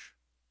church.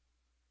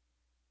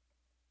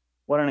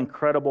 What an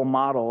incredible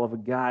model of a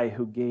guy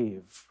who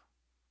gave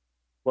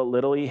what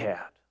little he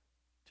had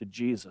to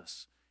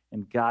Jesus.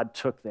 And God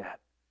took that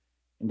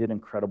and did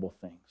incredible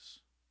things.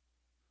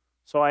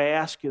 So I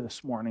ask you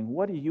this morning,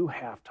 what do you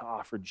have to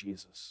offer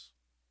Jesus?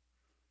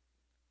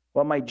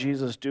 What might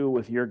Jesus do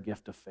with your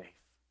gift of faith?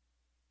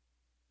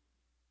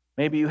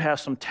 Maybe you have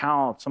some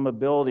talent, some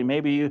ability.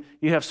 Maybe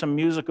you have some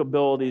music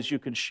abilities you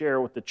could share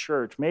with the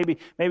church. Maybe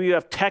you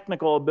have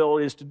technical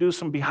abilities to do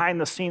some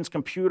behind-the-scenes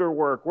computer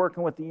work,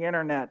 working with the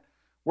internet,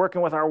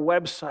 working with our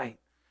website.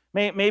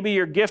 Maybe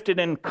you're gifted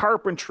in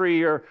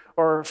carpentry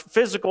or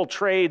physical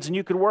trades, and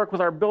you could work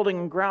with our building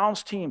and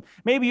grounds team.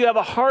 Maybe you have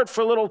a heart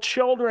for little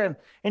children,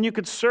 and you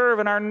could serve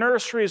in our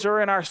nurseries or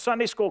in our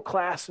Sunday school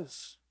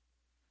classes.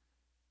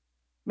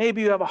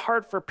 Maybe you have a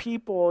heart for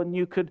people, and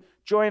you could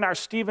join our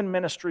Stephen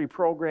Ministry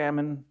program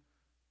and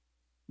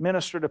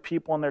minister to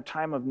people in their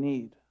time of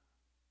need.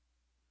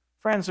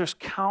 Friends, there's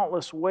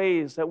countless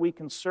ways that we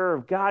can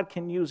serve. God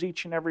can use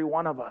each and every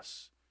one of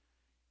us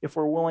if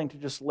we're willing to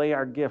just lay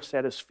our gifts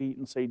at his feet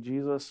and say,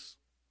 Jesus,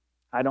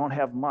 I don't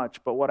have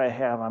much, but what I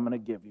have, I'm going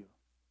to give you.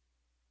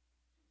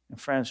 And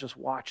friends, just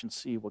watch and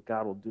see what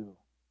God will do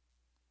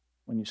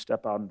when you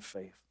step out in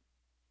faith.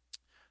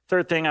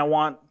 Third thing I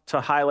want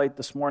to highlight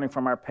this morning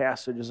from our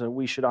passage is that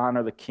we should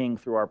honor the King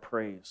through our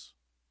praise.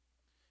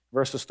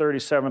 Verses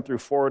 37 through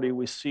 40,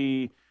 we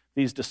see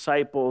these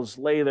disciples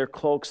lay their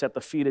cloaks at the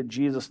feet of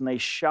Jesus, and they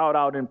shout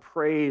out in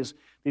praise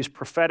these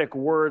prophetic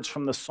words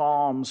from the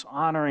Psalms,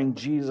 honoring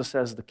Jesus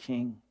as the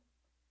King.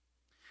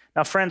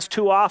 Now, friends,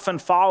 too often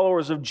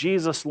followers of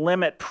Jesus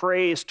limit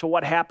praise to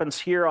what happens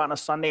here on a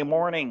Sunday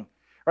morning.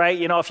 Right?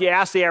 If you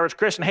ask the average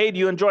Christian, hey, do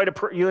you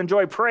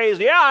enjoy praise?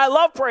 Yeah, I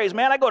love praise,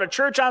 man. I go to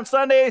church on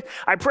Sunday.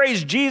 I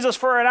praise Jesus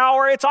for an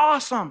hour. It's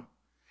awesome.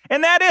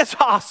 And that is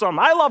awesome.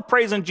 I love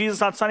praising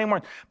Jesus on Sunday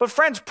morning. But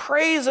friends,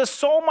 praise is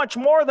so much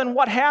more than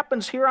what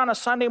happens here on a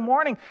Sunday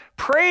morning.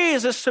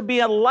 Praise is to be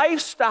a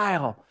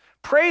lifestyle.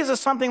 Praise is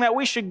something that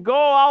we should go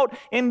out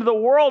into the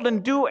world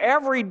and do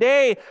every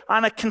day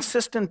on a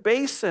consistent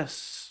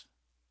basis.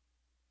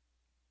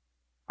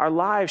 Our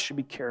lives should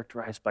be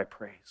characterized by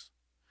praise.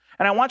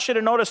 And I want you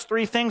to notice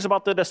 3 things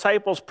about the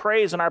disciples'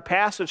 praise in our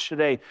passage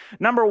today.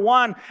 Number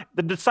 1,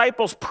 the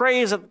disciples'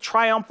 praise at the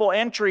triumphal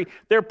entry.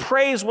 Their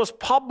praise was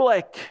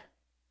public.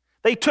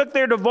 They took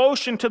their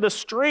devotion to the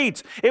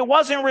streets. It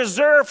wasn't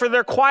reserved for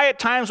their quiet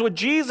times with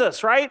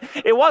Jesus, right?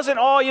 It wasn't,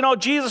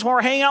 Jesus, when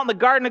we're hanging out in the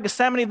Garden of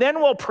Gethsemane, then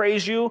we'll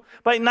praise you.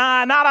 But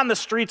not on the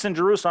streets in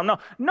Jerusalem.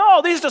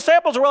 No, these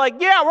disciples were like,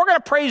 yeah, we're going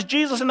to praise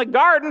Jesus in the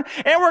garden,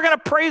 and we're going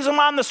to praise him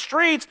on the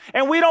streets,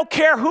 and we don't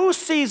care who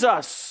sees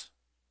us.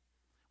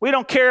 We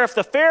don't care if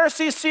the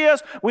Pharisees see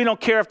us. We don't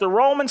care if the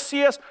Romans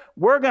see us.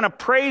 We're going to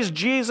praise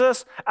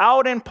Jesus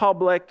out in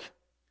public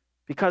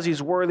because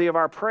he's worthy of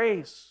our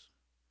praise.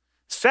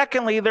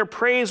 Secondly, their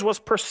praise was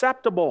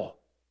perceptible.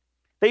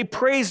 They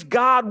praised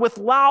God with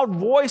loud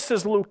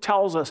voices, Luke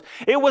tells us.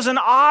 It was an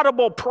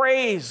audible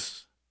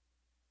praise.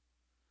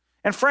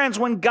 And friends,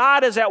 when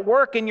God is at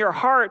work in your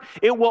heart,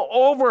 it will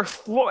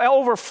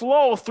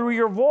overflow through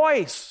your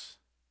voice.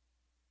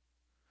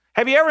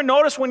 Have you ever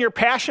noticed when you're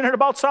passionate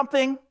about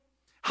something,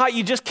 how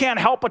you just can't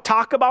help but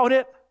talk about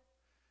it?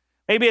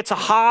 Maybe it's a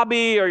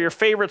hobby or your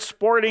favorite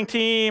sporting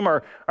team,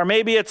 or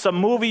maybe it's a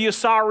movie you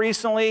saw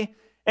recently.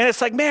 And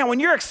it's like, man, when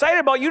you're excited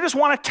about it, you just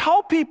want to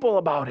tell people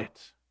about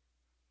it.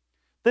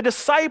 The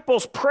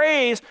disciples'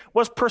 praise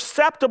was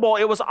perceptible.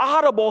 It was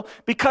audible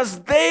because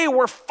they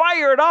were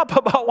fired up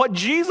about what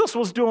Jesus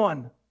was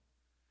doing.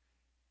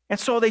 And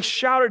so they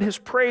shouted his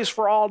praise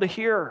for all to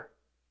hear.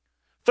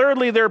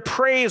 Thirdly, their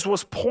praise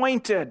was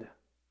pointed.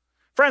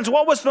 Friends,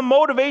 what was the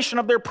motivation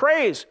of their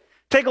praise?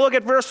 Take a look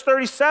at verse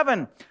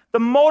 37. The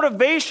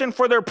motivation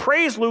for their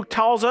praise, Luke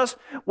tells us,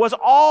 was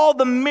all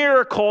the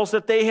miracles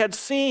that they had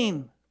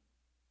seen.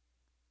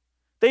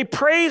 They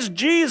praised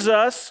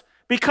Jesus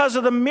because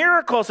of the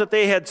miracles that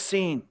they had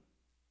seen.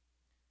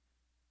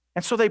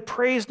 And so they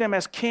praised him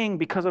as king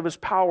because of his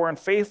power and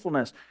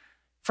faithfulness.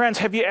 Friends,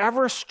 have you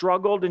ever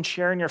struggled in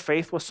sharing your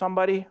faith with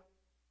somebody?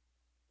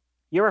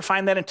 You ever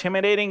find that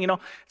intimidating?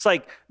 It's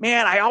like,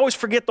 man, I always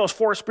forget those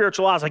 4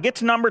 spiritual laws. I get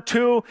to number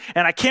 2,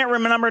 and I can't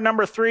remember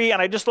number 3,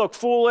 and I just look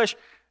foolish.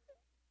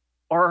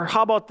 Or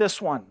how about this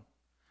one?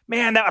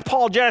 Man, that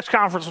apologetics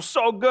conference was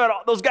so good.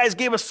 Those guys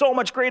gave us so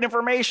much great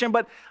information,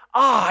 but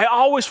I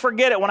always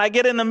forget it. When I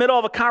get in the middle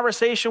of a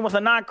conversation with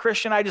a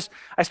non-Christian, I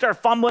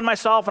start fumbling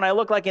myself, and I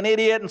look like an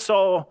idiot, and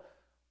so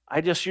I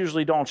just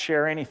usually don't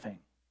share anything.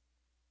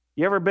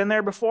 You ever been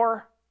there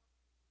before?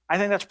 I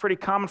think that's pretty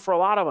common for a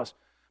lot of us.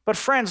 But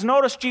friends,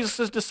 notice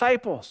Jesus'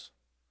 disciples,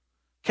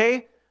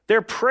 okay?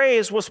 Their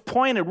praise was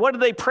pointed. What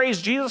did they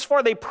praise Jesus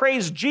for? They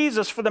praised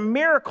Jesus for the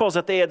miracles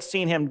that they had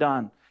seen him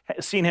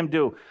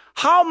do.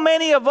 How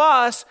many of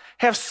us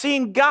have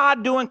seen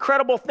God do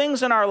incredible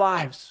things in our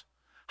lives?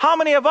 How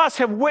many of us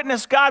have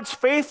witnessed God's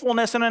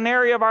faithfulness in an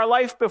area of our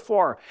life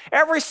before?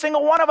 Every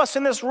single one of us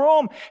in this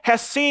room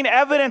has seen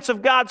evidence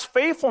of God's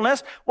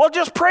faithfulness. Well,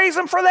 just praise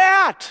him for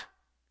that.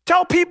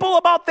 Tell people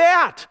about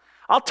that.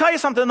 I'll tell you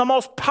something, the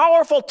most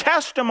powerful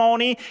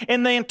testimony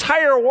in the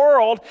entire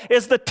world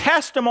is the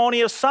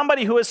testimony of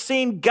somebody who has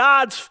seen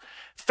God's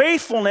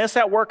faithfulness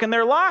at work in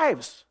their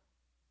lives.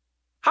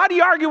 How do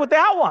you argue with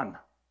that one?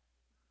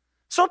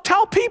 So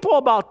tell people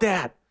about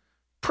that.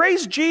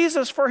 Praise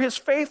Jesus for his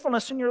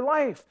faithfulness in your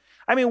life.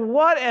 I mean,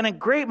 what a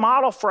great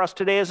model for us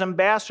today as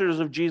ambassadors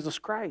of Jesus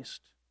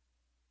Christ.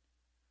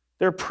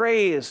 Their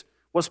praise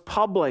was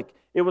public,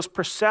 it was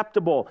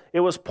perceptible, it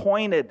was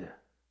pointed.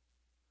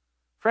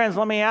 Friends,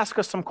 let me ask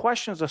us some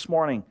questions this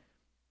morning.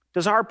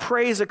 Does our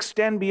praise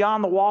extend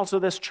beyond the walls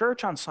of this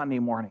church on Sunday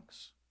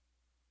mornings?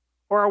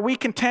 Or are we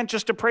content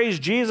just to praise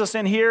Jesus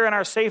in here in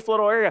our safe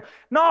little area?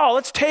 No,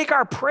 let's take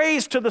our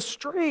praise to the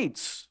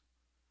streets.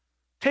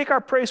 Take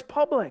our praise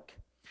public.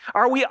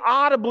 Are we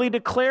audibly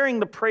declaring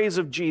the praise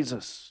of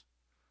Jesus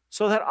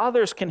so that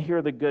others can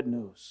hear the good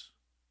news?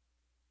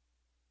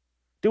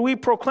 Do we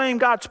proclaim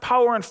God's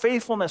power and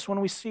faithfulness when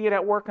we see it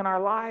at work in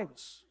our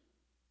lives?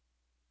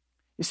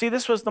 You see,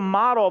 this was the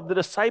model of the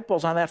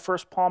disciples on that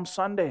first Palm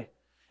Sunday.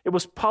 It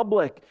was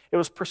public, it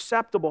was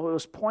perceptible, it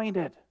was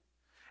pointed.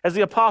 As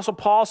the Apostle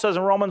Paul says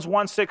in Romans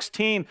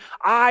 1:16,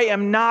 I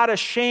am not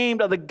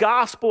ashamed of the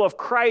gospel of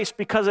Christ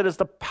because it is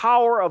the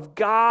power of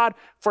God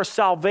for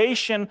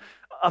salvation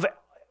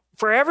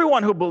for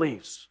everyone who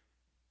believes.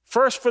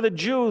 First for the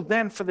Jew,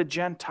 then for the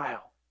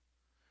Gentile.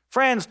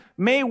 Friends,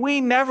 may we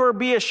never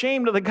be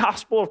ashamed of the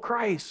gospel of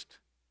Christ.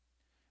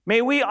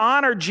 May we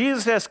honor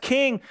Jesus as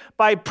King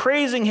by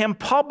praising him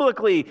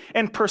publicly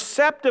and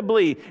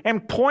perceptibly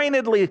and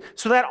pointedly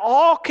so that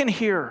all can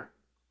hear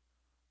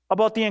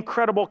about the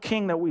incredible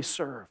King that we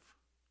serve.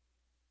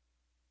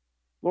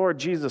 Lord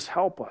Jesus,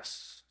 help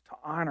us to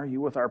honor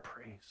you with our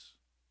praise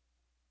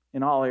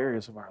in all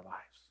areas of our lives.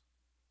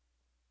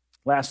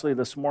 Lastly,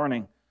 this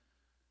morning,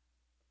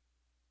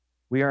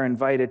 We are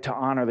invited to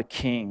honor the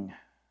King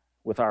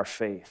with our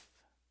faith.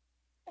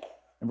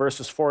 In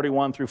verses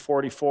 41 through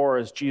 44,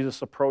 as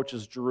Jesus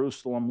approaches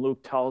Jerusalem, Luke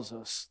tells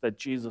us that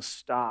Jesus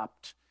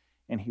stopped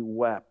and he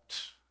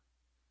wept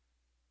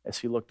as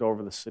he looked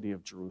over the city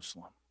of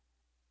Jerusalem.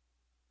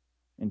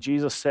 And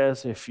Jesus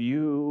says, if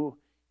you,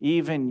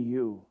 even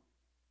you,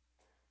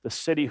 the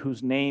city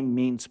whose name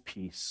means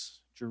peace,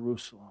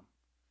 Jerusalem,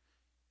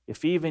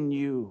 if even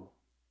you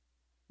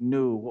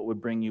knew what would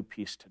bring you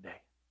peace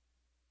today.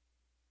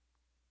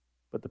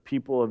 But the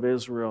people of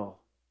Israel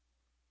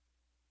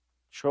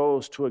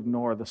chose to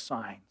ignore the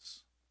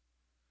signs.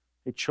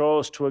 They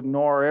chose to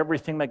ignore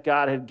everything that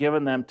God had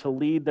given them to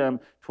lead them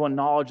to a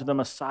knowledge of the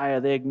Messiah.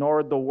 They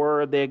ignored the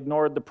word. They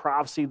ignored the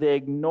prophecy. They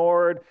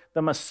ignored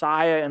the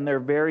Messiah in their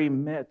very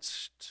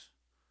midst.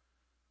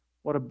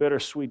 What a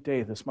bittersweet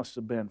day this must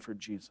have been for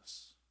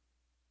Jesus,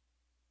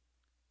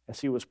 as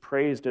he was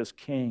praised as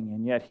king,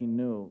 and yet he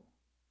knew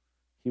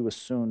he was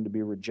soon to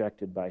be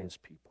rejected by his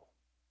people.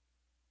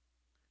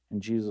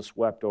 And Jesus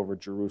wept over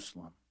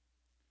Jerusalem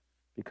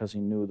because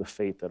he knew the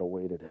fate that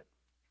awaited it.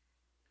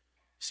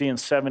 See, in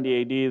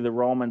 70 AD, the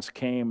Romans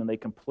came and they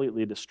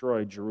completely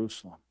destroyed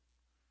Jerusalem,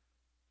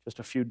 just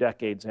a few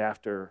decades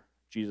after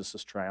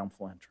Jesus'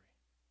 triumphal entry.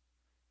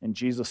 And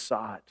Jesus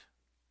saw it.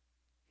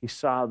 He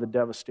saw the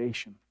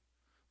devastation.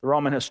 The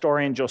Roman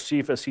historian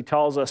Josephus, he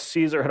tells us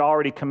Caesar had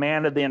already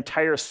commanded the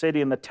entire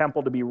city and the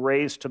temple to be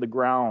razed to the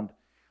ground,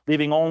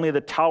 leaving only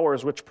the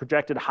towers which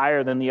projected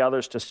higher than the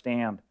others to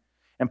stand.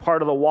 And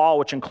part of the wall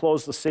which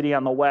enclosed the city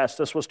on the west,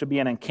 this was to be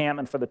an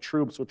encampment for the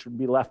troops which would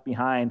be left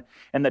behind.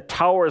 And the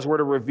towers were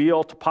to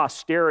reveal to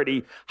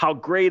posterity how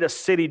great a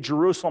city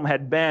Jerusalem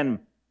had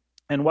been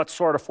and what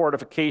sort of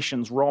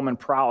fortifications Roman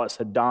prowess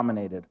had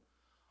dominated.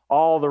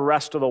 All the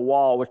rest of the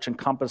wall which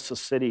encompassed the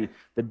city,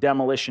 the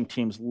demolition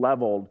teams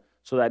leveled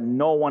so that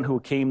no one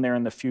who came there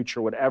in the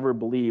future would ever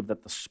believe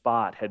that the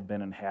spot had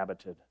been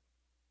inhabited.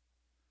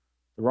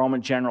 The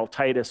Roman general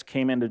Titus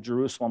came into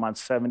Jerusalem on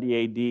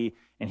 70 AD,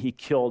 and he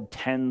killed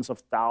tens of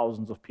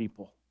thousands of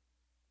people.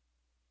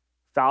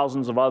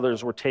 Thousands of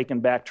others were taken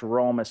back to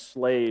Rome as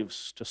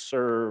slaves to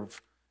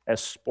serve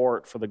as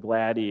sport for the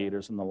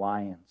gladiators and the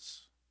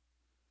lions.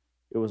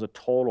 It was a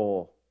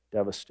total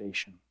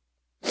devastation.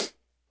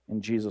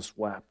 And Jesus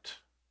wept,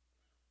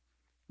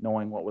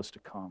 knowing what was to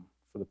come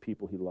for the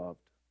people he loved.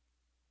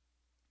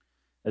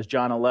 As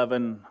John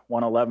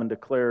 1:11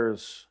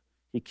 declares,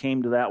 he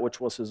came to that which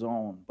was his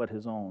own, but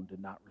his own did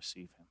not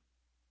receive him.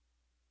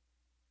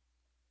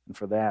 And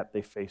for that,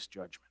 they faced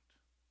judgment.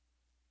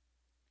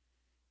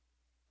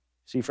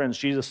 See, friends,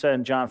 Jesus said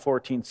in John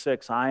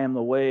 14:6, I am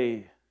the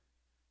way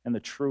and the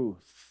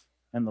truth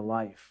and the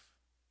life.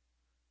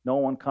 No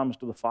one comes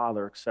to the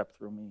Father except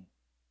through me.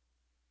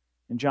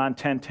 In John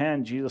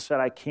 10:10, Jesus said,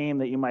 I came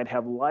that you might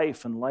have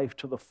life and life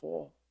to the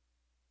full.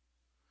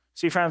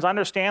 See, friends,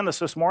 understand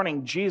this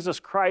morning. Jesus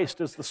Christ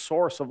is the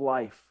source of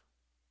life.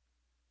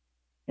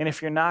 And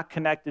if you're not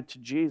connected to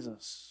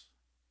Jesus,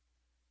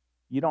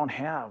 you don't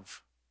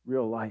have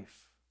real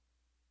life.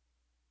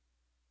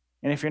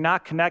 And if you're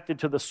not connected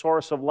to the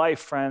source of life,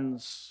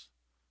 friends,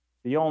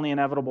 the only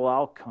inevitable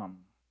outcome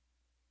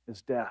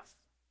is death.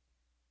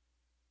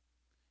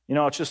 You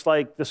know, it's just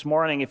like this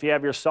morning, if you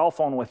have your cell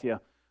phone with you,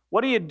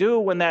 what do you do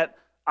when that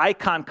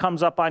icon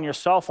comes up on your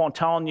cell phone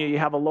telling you you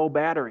have a low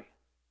battery?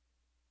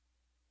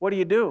 What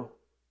do?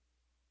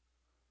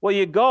 Well,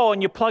 you go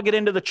and you plug it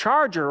into the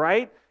charger,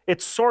 right?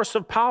 It's source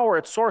of power,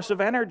 it's source of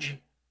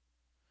energy.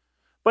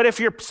 But if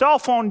your cell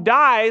phone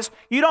dies,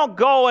 you don't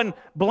go and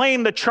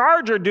blame the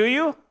charger, do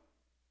you?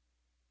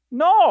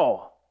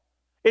 No.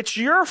 It's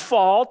your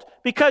fault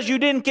because you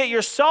didn't get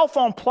your cell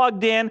phone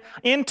plugged in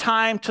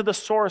time to the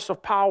source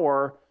of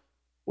power,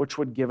 which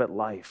would give it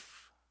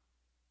life.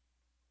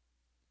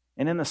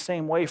 And in the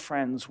same way,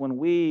 friends, when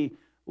we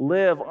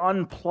live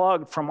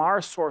unplugged from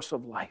our source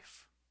of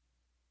life,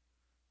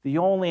 the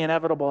only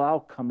inevitable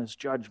outcome is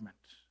judgment.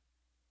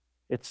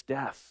 It's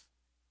death.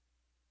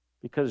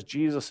 Because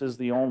Jesus is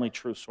the only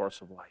true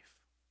source of life.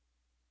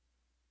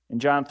 In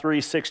John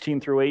 3:16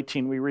 through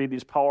 18, we read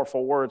these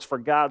powerful words, For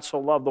God so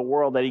loved the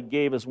world that he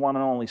gave his one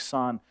and only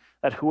Son,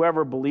 that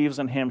whoever believes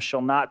in him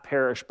shall not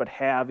perish but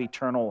have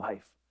eternal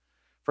life.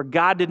 For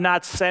God did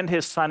not send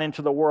his Son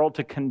into the world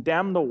to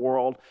condemn the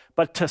world,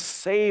 but to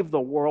save the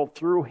world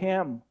through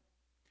him.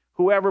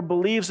 Whoever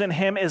believes in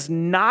him is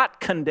not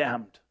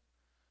condemned,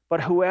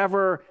 but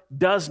whoever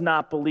does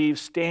not believe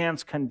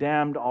stands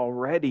condemned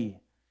already,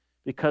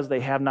 because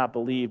they have not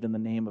believed in the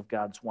name of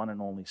God's one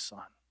and only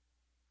Son.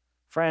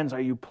 Friends,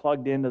 are you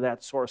plugged into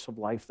that source of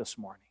life this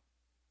morning?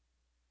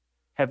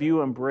 Have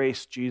you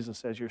embraced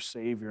Jesus as your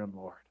Savior and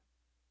Lord?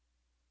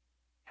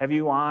 Have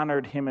you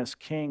honored him as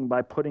King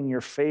by putting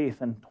your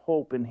faith and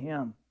hope in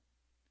him?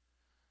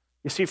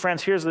 You see,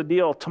 friends, here's the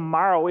deal.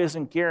 Tomorrow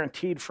isn't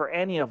guaranteed for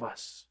any of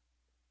us.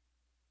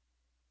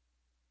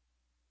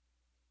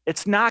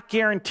 It's not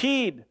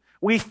guaranteed.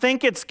 We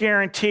think it's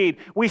guaranteed.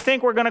 We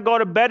think we're going to go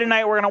to bed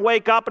tonight, we're going to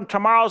wake up, and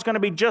tomorrow's going to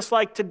be just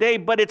like today,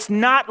 but it's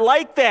not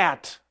like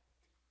that.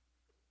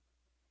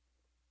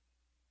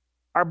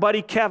 Our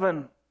buddy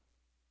Kevin,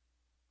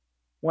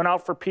 Went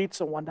out for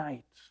pizza one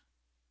night.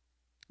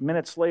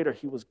 Minutes later,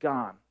 he was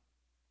gone.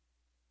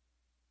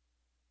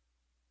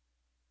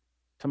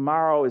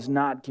 Tomorrow is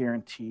not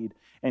guaranteed,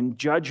 and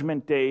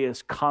Judgment Day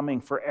is coming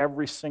for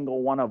every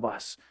single one of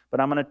us. But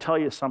I'm going to tell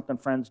you something,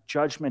 friends.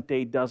 Judgment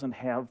Day doesn't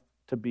have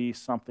to be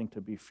something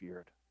to be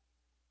feared.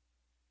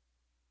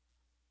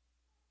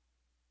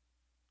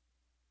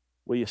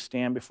 Will you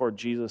stand before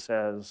Jesus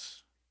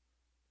as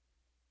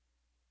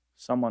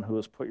someone who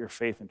has put your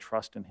faith and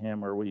trust in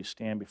him, or will you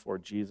stand before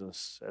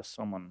Jesus as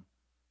someone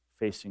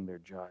facing their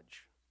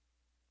judge?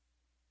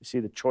 You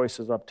see, the choice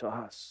is up to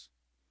us.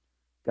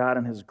 God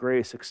in his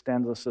grace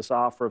extends us this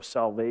offer of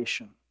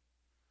salvation.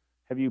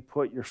 Have you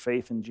put your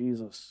faith in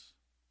Jesus?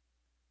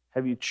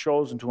 Have you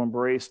chosen to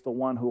embrace the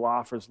one who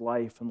offers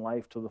life and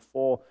life to the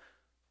full?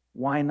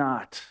 Why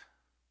not?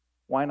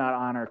 Why not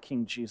honor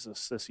King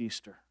Jesus this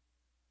Easter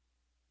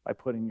by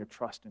putting your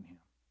trust in him,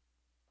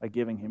 by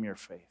giving him your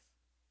faith?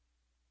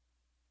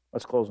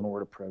 Let's close in a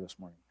word of prayer this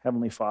morning.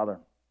 Heavenly Father,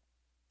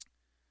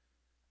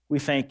 we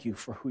thank you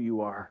for who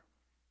you are.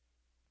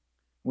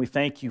 We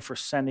thank you for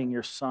sending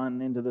your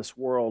Son into this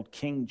world,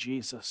 King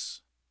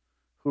Jesus,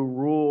 who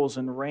rules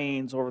and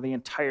reigns over the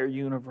entire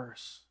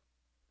universe.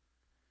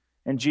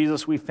 And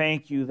Jesus, we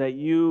thank you that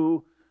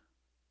you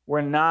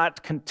were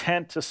not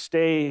content to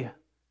stay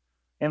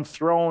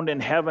enthroned in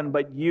heaven,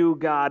 but you,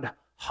 God,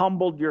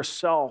 humbled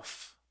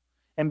yourself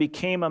and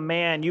became a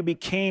man. You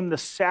became the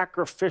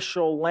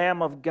sacrificial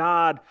Lamb of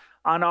God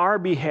on our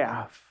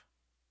behalf,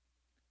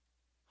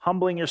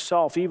 humbling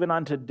yourself even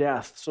unto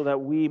death so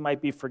that we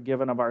might be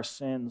forgiven of our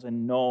sins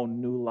and know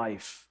new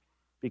life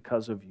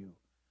because of you.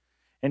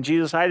 And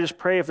Jesus, I just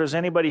pray if there's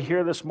anybody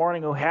here this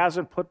morning who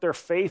hasn't put their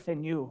faith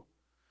in you,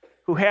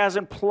 who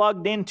hasn't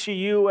plugged into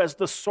you as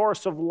the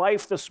source of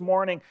life this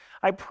morning,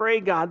 I pray,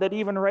 God, that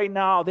even right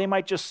now they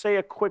might just say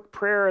a quick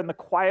prayer in the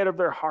quiet of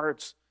their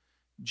hearts.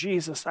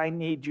 Jesus, I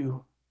need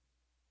you.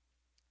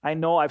 I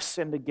know I've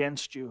sinned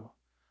against you.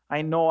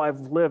 I know I've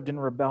lived in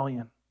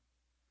rebellion.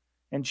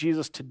 And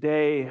Jesus,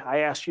 today, I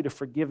ask you to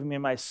forgive me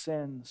my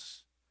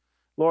sins.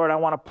 Lord, I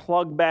want to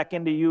plug back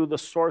into you, the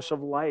source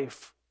of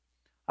life.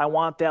 I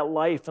want that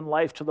life and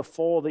life to the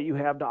full that you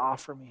have to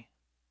offer me.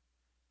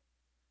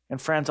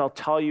 And friends, I'll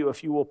tell you,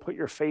 if you will put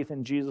your faith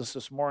in Jesus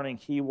this morning,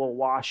 he will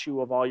wash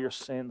you of all your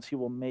sins. He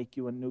will make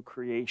you a new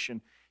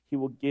creation. He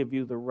will give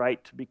you the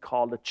right to be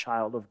called a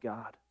child of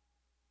God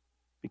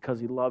because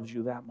he loves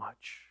you that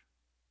much.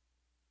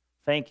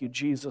 Thank you,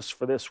 Jesus,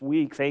 for this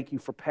week. Thank you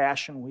for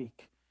Passion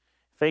Week.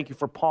 Thank you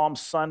for Palm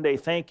Sunday.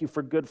 Thank you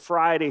for Good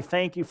Friday.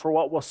 Thank you for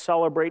what we'll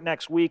celebrate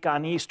next week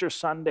on Easter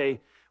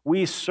Sunday.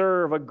 We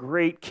serve a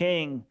great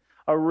King,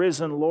 a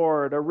risen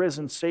Lord, a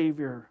risen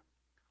Savior.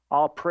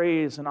 All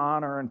praise and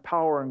honor and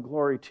power and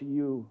glory to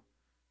you.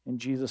 In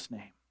Jesus'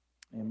 name,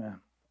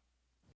 amen.